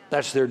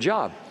 That's their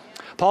job.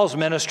 Paul's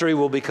ministry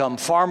will become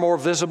far more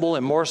visible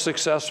and more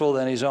successful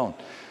than his own.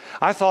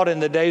 I thought in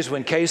the days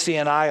when Casey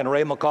and I and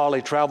Ray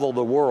McCauley traveled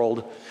the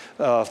world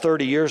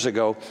 30 years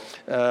ago,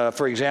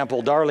 for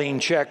example,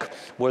 Darlene Check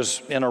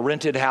was in a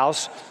rented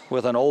house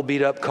with an old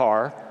beat-up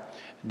car,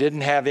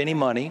 didn't have any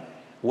money,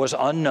 was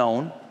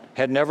unknown,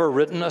 had never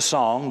written a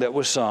song that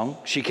was sung.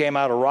 She came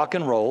out of rock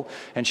and roll,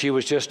 and she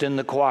was just in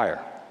the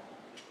choir.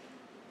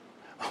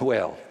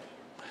 Well,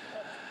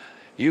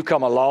 you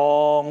come a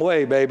long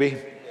way, baby.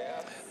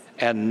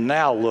 And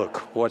now look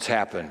what's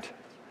happened.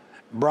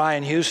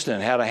 Brian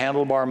Houston had a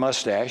handlebar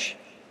mustache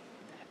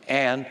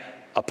and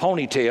a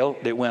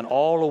ponytail that went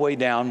all the way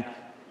down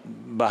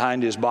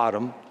behind his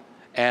bottom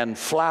and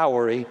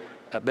flowery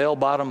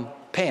bell-bottom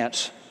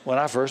pants when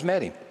I first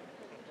met him.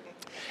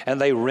 And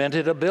they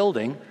rented a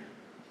building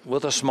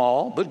with a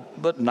small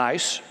but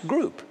nice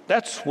group.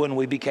 That's when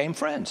we became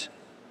friends.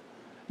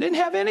 Didn't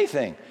have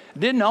anything.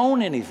 Didn't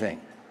own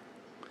anything.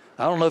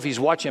 I don't know if he's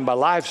watching by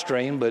live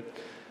stream, but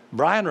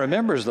Brian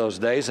remembers those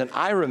days, and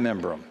I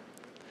remember them.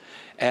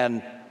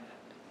 And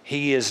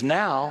he is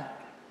now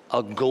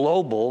a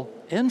global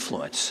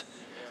influence.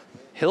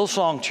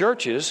 Hillsong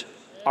churches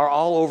are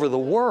all over the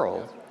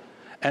world,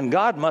 and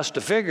God must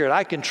have figured,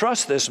 I can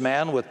trust this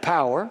man with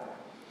power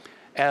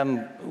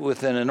and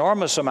with an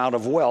enormous amount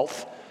of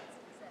wealth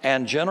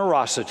and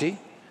generosity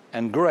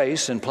and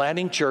grace in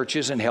planting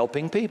churches and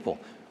helping people.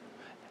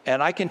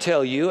 And I can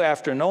tell you,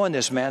 after knowing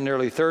this man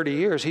nearly 30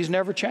 years, he's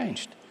never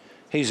changed.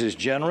 He's as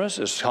generous,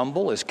 as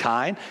humble, as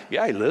kind.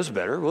 Yeah, he lives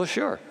better. Well,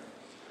 sure.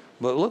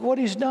 But look what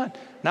he's done.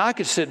 Now, I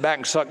could sit back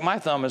and suck my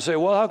thumb and say,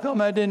 well, how come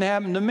that didn't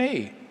happen to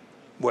me?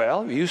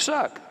 Well, you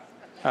suck.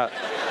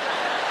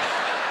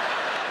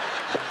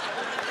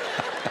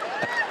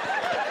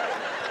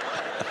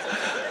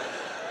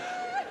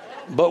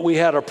 But we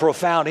had a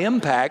profound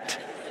impact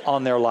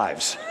on their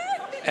lives,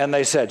 and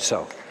they said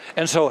so.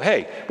 And so,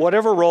 hey,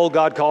 whatever role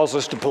God calls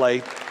us to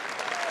play,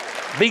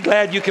 be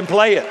glad you can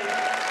play it.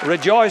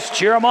 Rejoice,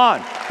 cheer them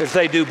on if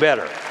they do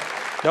better.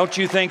 Don't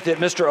you think that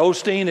Mr.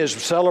 Osteen is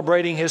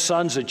celebrating his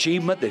son's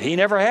achievement that he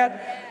never had?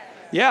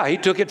 Yeah, he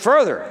took it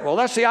further. Well,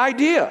 that's the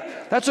idea.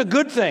 That's a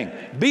good thing.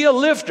 Be a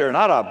lifter,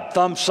 not a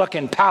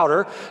thumb-sucking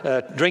powder,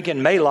 drinking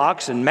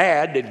Maalox and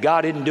mad that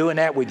God isn't doing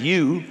that with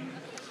you.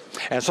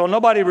 And so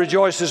nobody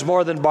rejoices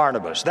more than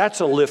Barnabas. That's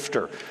a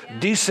lifter,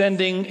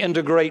 descending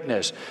into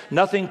greatness.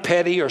 Nothing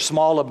petty or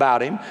small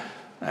about him.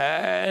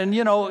 And,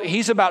 you know,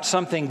 he's about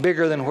something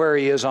bigger than where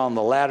he is on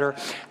the ladder.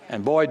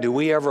 And boy, do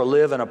we ever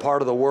live in a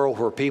part of the world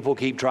where people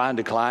keep trying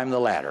to climb the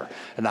ladder.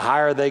 And the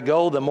higher they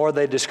go, the more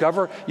they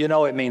discover, you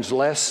know, it means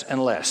less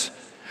and less.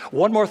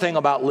 One more thing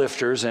about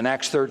lifters in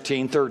Acts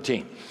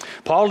 13:13.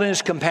 Paul and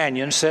his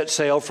companions set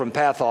sail from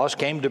Paphos,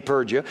 came to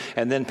Perga,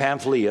 and then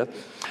Pamphylia.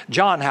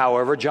 John,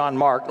 however, John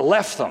Mark,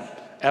 left them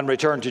and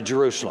returned to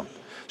Jerusalem.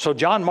 So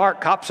John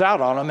Mark cops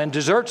out on them and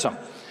deserts them.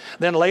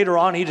 Then later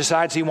on, he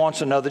decides he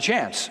wants another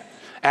chance.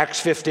 Acts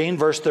 15,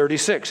 verse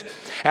 36.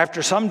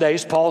 After some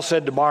days, Paul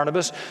said to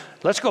Barnabas,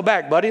 let's go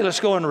back, buddy. Let's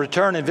go and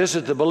return and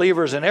visit the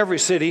believers in every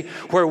city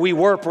where we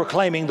were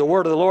proclaiming the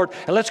word of the Lord.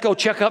 And let's go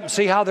check up and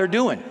see how they're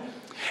doing.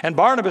 And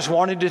Barnabas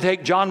wanted to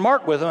take John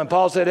Mark with him, and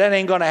Paul said, that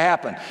ain't going to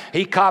happen.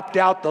 He copped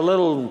out, the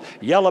little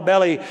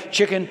yellow-belly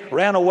chicken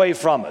ran away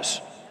from us.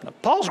 Now,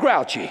 Paul's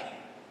grouchy.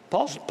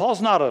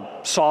 Paul's not a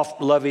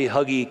soft, lovey,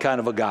 huggy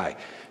kind of a guy.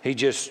 He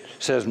just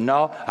says,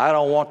 no, I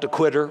don't want the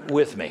quitter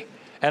with me.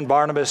 And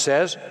Barnabas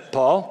says,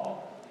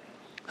 Paul,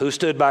 who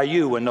stood by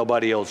you when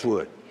nobody else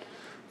would?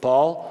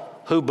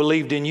 Paul, who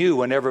believed in you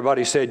when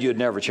everybody said you'd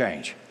never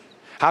change?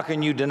 How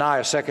can you deny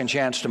a second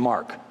chance to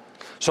Mark?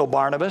 So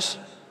Barnabas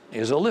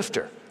is a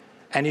lifter,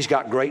 and he's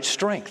got great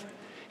strength.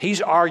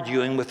 He's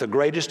arguing with the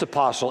greatest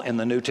apostle in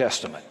the New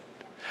Testament.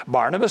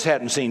 Barnabas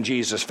hadn't seen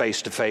Jesus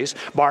face to face.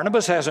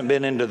 Barnabas hasn't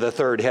been into the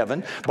third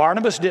heaven.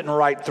 Barnabas didn't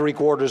write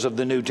 3/4 of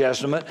the New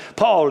Testament.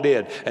 Paul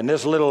did, and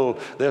this little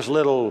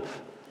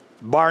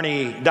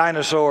Barney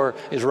dinosaur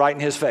is right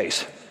in his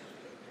face.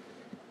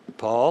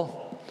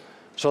 Paul.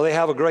 So they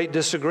have a great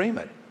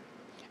disagreement,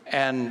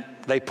 and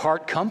they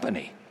part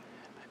company.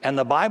 And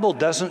the Bible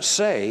doesn't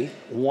say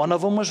one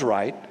of them was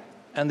right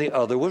and the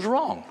other was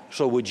wrong.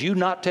 So would you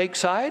not take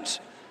sides?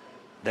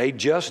 They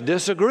just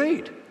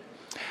disagreed.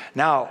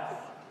 Now,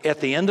 at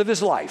the end of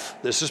his life,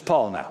 this is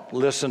Paul now.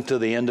 Listen to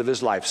the end of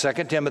his life.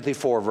 2 Timothy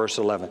 4, verse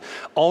 11.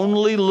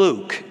 Only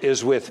Luke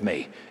is with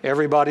me.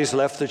 Everybody's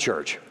left the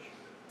church.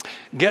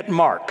 Get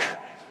Mark,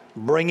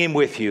 bring him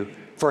with you,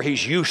 for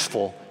he's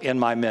useful in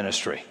my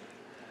ministry.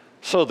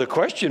 So the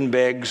question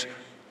begs,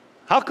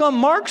 how come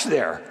Mark's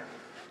there?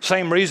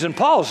 Same reason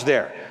Paul's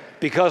there,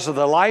 because of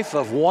the life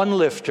of one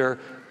lifter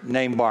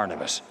named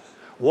Barnabas.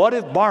 What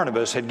if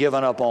Barnabas had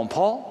given up on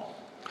Paul?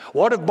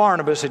 What if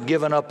Barnabas had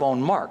given up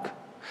on Mark?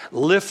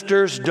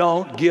 Lifters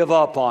don't give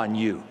up on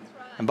you.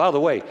 And by the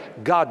way,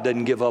 God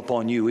doesn't give up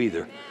on you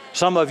either.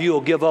 Some of you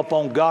will give up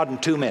on God in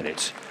 2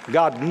 minutes.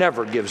 God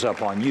never gives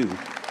up on you.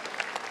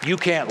 You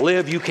can't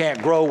live, you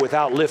can't grow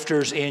without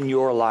lifters in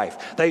your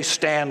life. They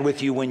stand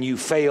with you when you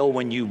fail,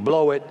 when you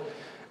blow it.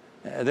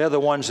 They're the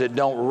ones that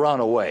don't run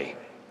away.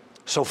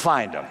 So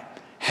find them,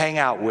 hang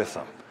out with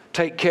them,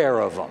 take care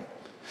of them.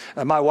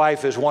 And my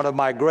wife is one of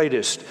my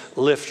greatest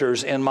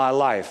lifters in my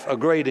life, a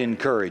great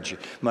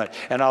encouragement.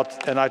 And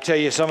I tell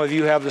you, some of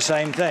you have the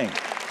same thing.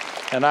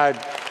 And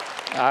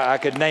I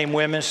could name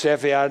women.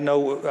 Steffi,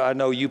 I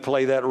know you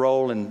play that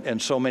role,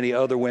 and so many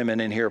other women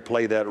in here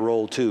play that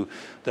role too,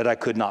 that I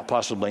could not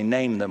possibly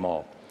name them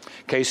all.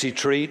 Casey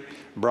Treat,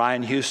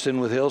 Brian Houston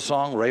with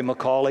Hillsong, Ray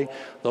McCauley,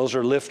 those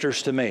are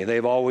lifters to me.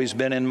 They've always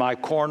been in my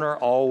corner,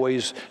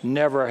 always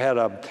never had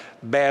a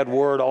bad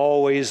word,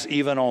 always,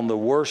 even on the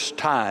worst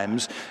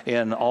times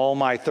in all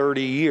my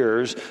 30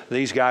 years,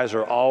 these guys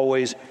are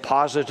always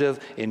positive,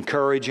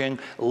 encouraging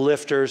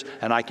lifters,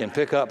 and I can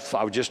pick up,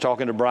 I was just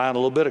talking to Brian a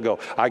little bit ago,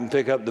 I can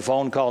pick up the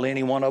phone, call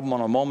any one of them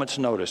on a moment's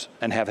notice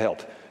and have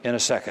help in a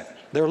second.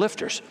 They're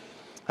lifters.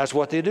 That's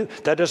what they do.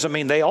 That doesn't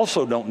mean they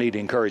also don't need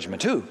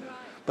encouragement too.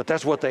 But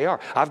that's what they are.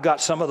 I've got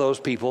some of those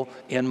people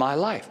in my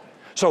life.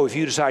 So if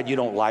you decide you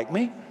don't like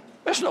me,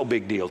 that's no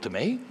big deal to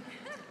me.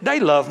 They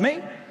love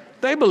me.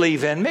 They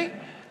believe in me.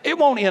 It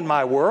won't end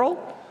my world.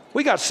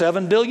 We got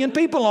 7 billion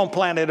people on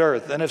planet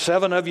Earth, and if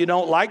 7 of you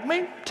don't like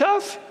me,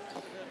 tough.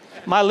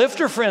 My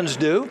lifter friends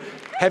do.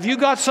 Have you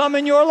got some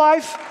in your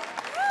life?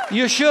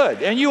 You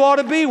should, and you ought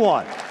to be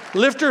one.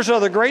 Lifters are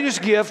the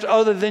greatest gift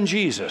other than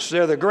Jesus.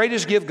 They're the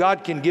greatest gift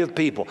God can give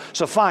people.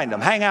 So find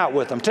them, hang out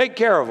with them, take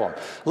care of them.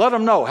 Let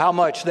them know how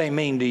much they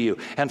mean to you.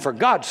 And for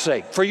God's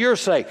sake, for your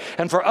sake,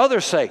 and for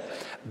others' sake,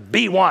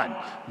 be one.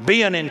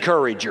 Be an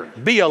encourager.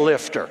 Be a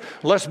lifter.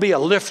 Let's be a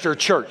lifter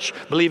church,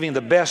 believing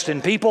the best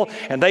in people.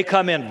 And they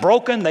come in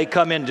broken. They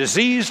come in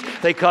diseased.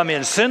 They come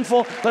in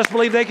sinful. Let's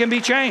believe they can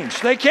be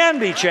changed. They can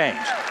be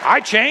changed.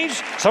 I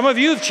changed. Some of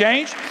you have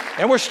changed.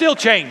 And we're still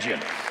changing.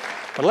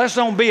 But let's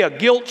don't be a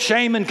guilt,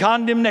 shame, and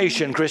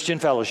condemnation Christian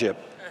fellowship.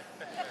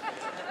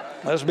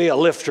 Let's be a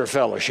lifter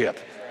fellowship.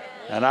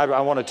 And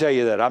I want to tell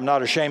you that I'm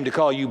not ashamed to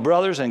call you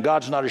brothers, and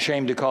God's not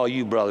ashamed to call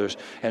you brothers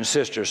and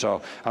sisters.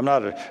 So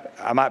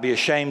I might be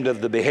ashamed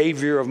of the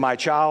behavior of my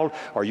child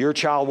or your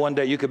child one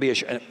day. You could be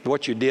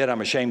what you did.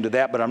 I'm ashamed of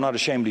that, but I'm not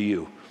ashamed of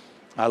you.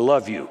 I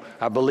love you.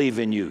 I believe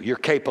in you. You're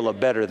capable of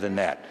better than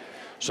that.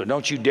 So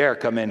don't you dare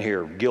come in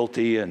here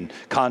guilty and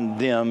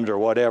condemned or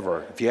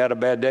whatever. If you had a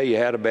bad day, you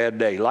had a bad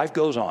day. Life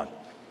goes on.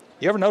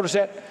 You ever notice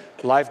that?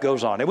 Life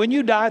goes on. And when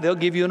you die, they'll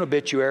give you an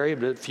obituary,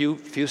 a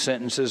few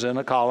sentences in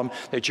a column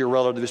that your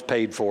relatives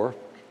paid for.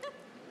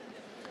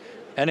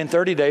 And in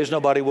 30 days,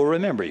 nobody will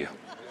remember you,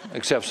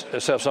 except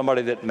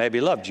somebody that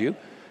maybe loved you,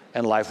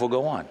 and life will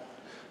go on.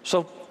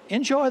 So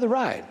enjoy the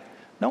ride.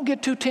 Don't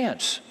get too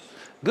tense.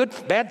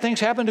 Bad things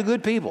happen to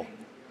good people.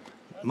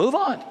 Move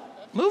on.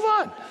 Move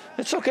on.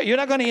 It's okay. You're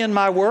not going to end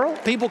my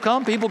world. People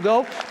come, people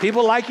go.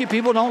 People like you,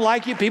 people don't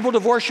like you. People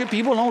divorce you,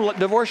 people don't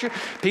divorce you.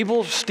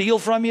 People steal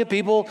from you.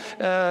 People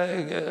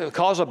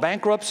cause a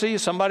bankruptcy.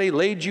 Somebody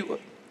laid you.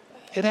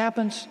 It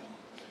happens.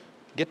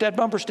 Get that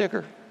bumper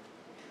sticker.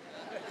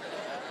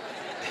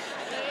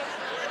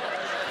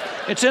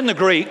 It's in the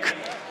Greek.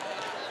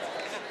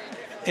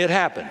 It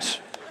happens.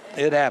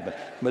 It happens.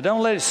 But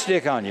don't let it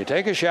stick on you.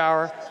 Take a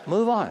shower.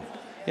 Move on.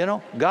 You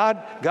know,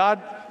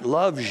 God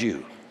loves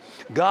you.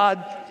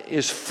 God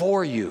is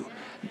for you.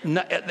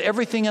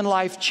 Everything in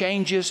life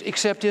changes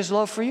except His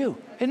love for you.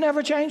 It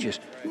never changes.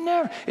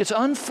 Never. It's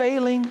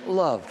unfailing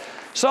love.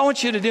 So I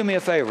want you to do me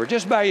a favor.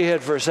 Just bow your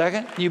head for a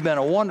second. You've been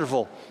a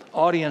wonderful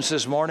audience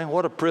this morning.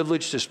 What a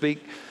privilege to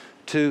speak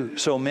to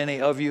so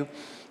many of you.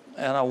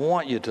 And I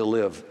want you to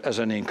live as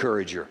an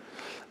encourager.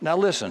 Now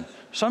listen,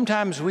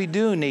 sometimes we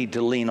do need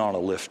to lean on a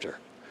lifter.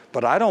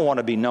 But I don't want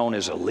to be known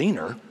as a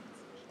leaner.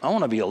 I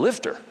want to be a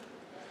lifter.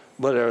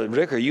 But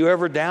Rick, are you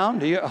ever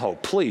down? Oh,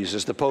 please,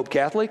 is the Pope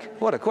Catholic?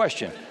 What a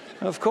question.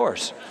 Of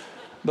course.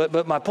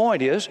 But my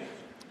point is,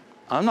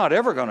 I'm not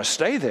ever going to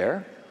stay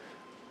there.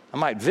 I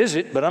might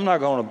visit, but I'm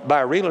not going to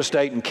buy real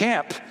estate and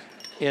camp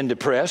in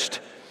depressed.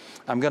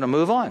 I'm going to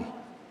move on.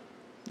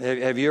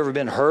 Have you ever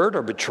been hurt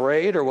or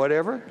betrayed or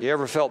whatever? You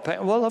ever felt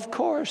pain? Well, of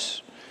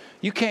course.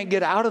 You can't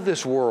get out of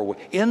this world.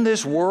 In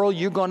this world,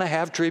 you're going to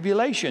have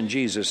tribulation,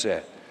 Jesus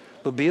said.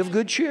 But be of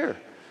good cheer.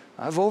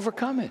 I've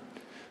overcome it.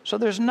 So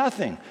there's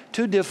nothing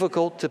too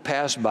difficult to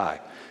pass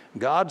by.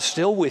 God's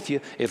still with you.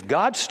 If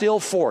God's still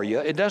for you,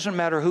 it doesn't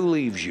matter who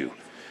leaves you.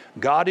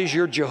 God is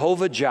your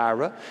Jehovah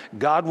Jireh.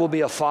 God will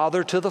be a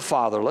father to the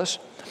fatherless,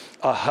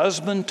 a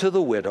husband to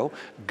the widow.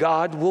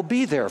 God will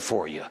be there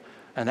for you.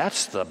 And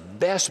that's the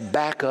best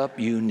backup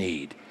you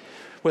need.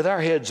 With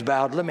our heads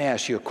bowed, let me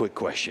ask you a quick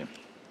question.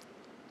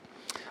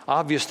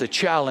 Obvious the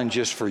challenge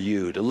is for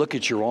you to look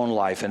at your own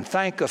life and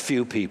thank a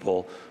few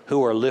people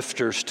who are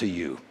lifters to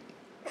you.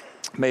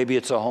 Maybe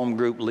it's a home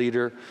group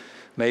leader.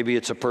 Maybe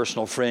it's a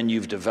personal friend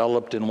you've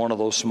developed in one of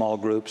those small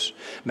groups.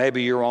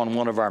 Maybe you're on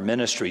one of our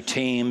ministry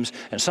teams,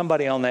 and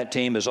somebody on that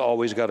team has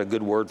always got a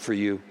good word for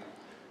you.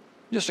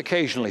 Just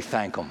occasionally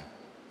thank them.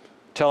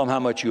 Tell them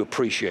how much you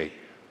appreciate.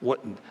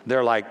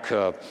 They're like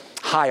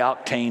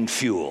high-octane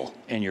fuel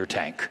in your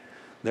tank.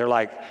 They're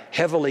like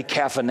heavily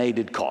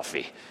caffeinated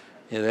coffee.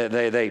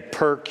 They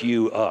perk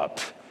you up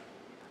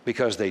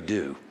because they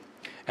do.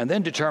 And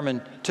then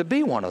determine to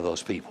be one of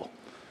those people.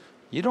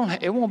 It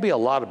won't be a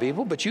lot of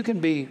people, but you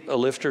can be a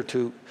lifter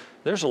too.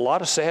 There's a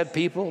lot of sad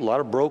people, a lot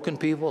of broken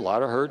people, a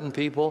lot of hurting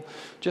people.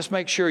 Just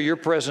make sure your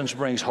presence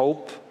brings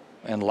hope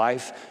and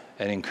life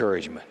and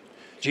encouragement.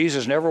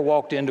 Jesus never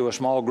walked into a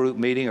small group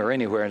meeting or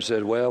anywhere and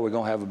said, well, we're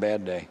going to have a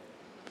bad day.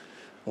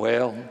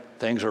 Well,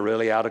 things are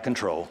really out of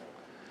control.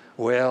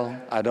 Well,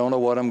 I don't know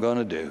what I'm going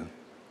to do.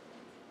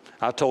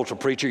 I told a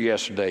preacher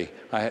yesterday,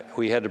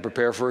 we had to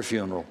prepare for a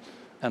funeral.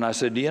 And I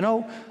said, do you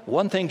know,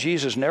 one thing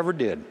Jesus never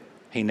did?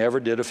 He never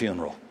did a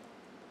funeral.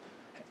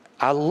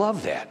 I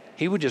love that.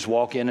 He would just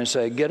walk in and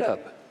say, get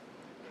up.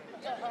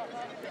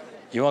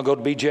 You want to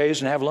go to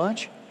BJ's and have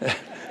lunch?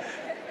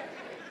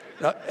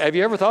 Have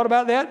you ever thought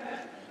about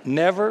that?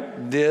 Never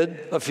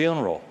did a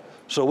funeral.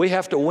 So we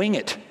have to wing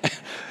it.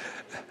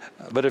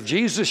 But if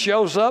Jesus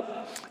shows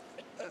up,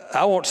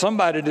 I want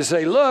somebody to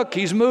say, look,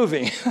 he's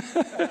moving.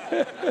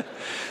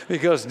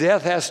 Because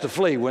death has to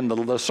flee. When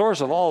the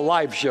source of all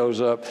life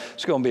shows up,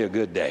 it's going to be a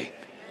good day.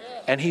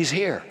 And he's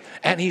here.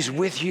 And He's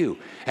with you.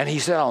 And He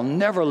said, I'll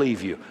never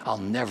leave you. I'll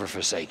never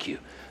forsake you.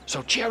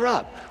 So cheer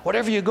up.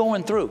 Whatever you're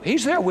going through,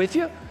 He's there with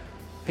you.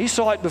 He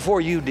saw it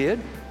before you did.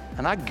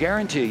 And I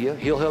guarantee you,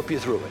 He'll help you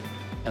through it.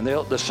 And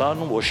the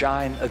sun will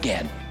shine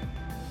again.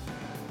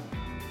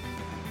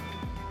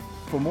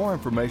 For more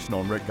information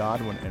on Rick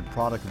Godwin and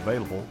product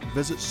available,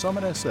 visit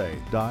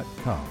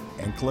summitsa.com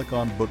and click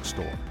on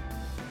Bookstore.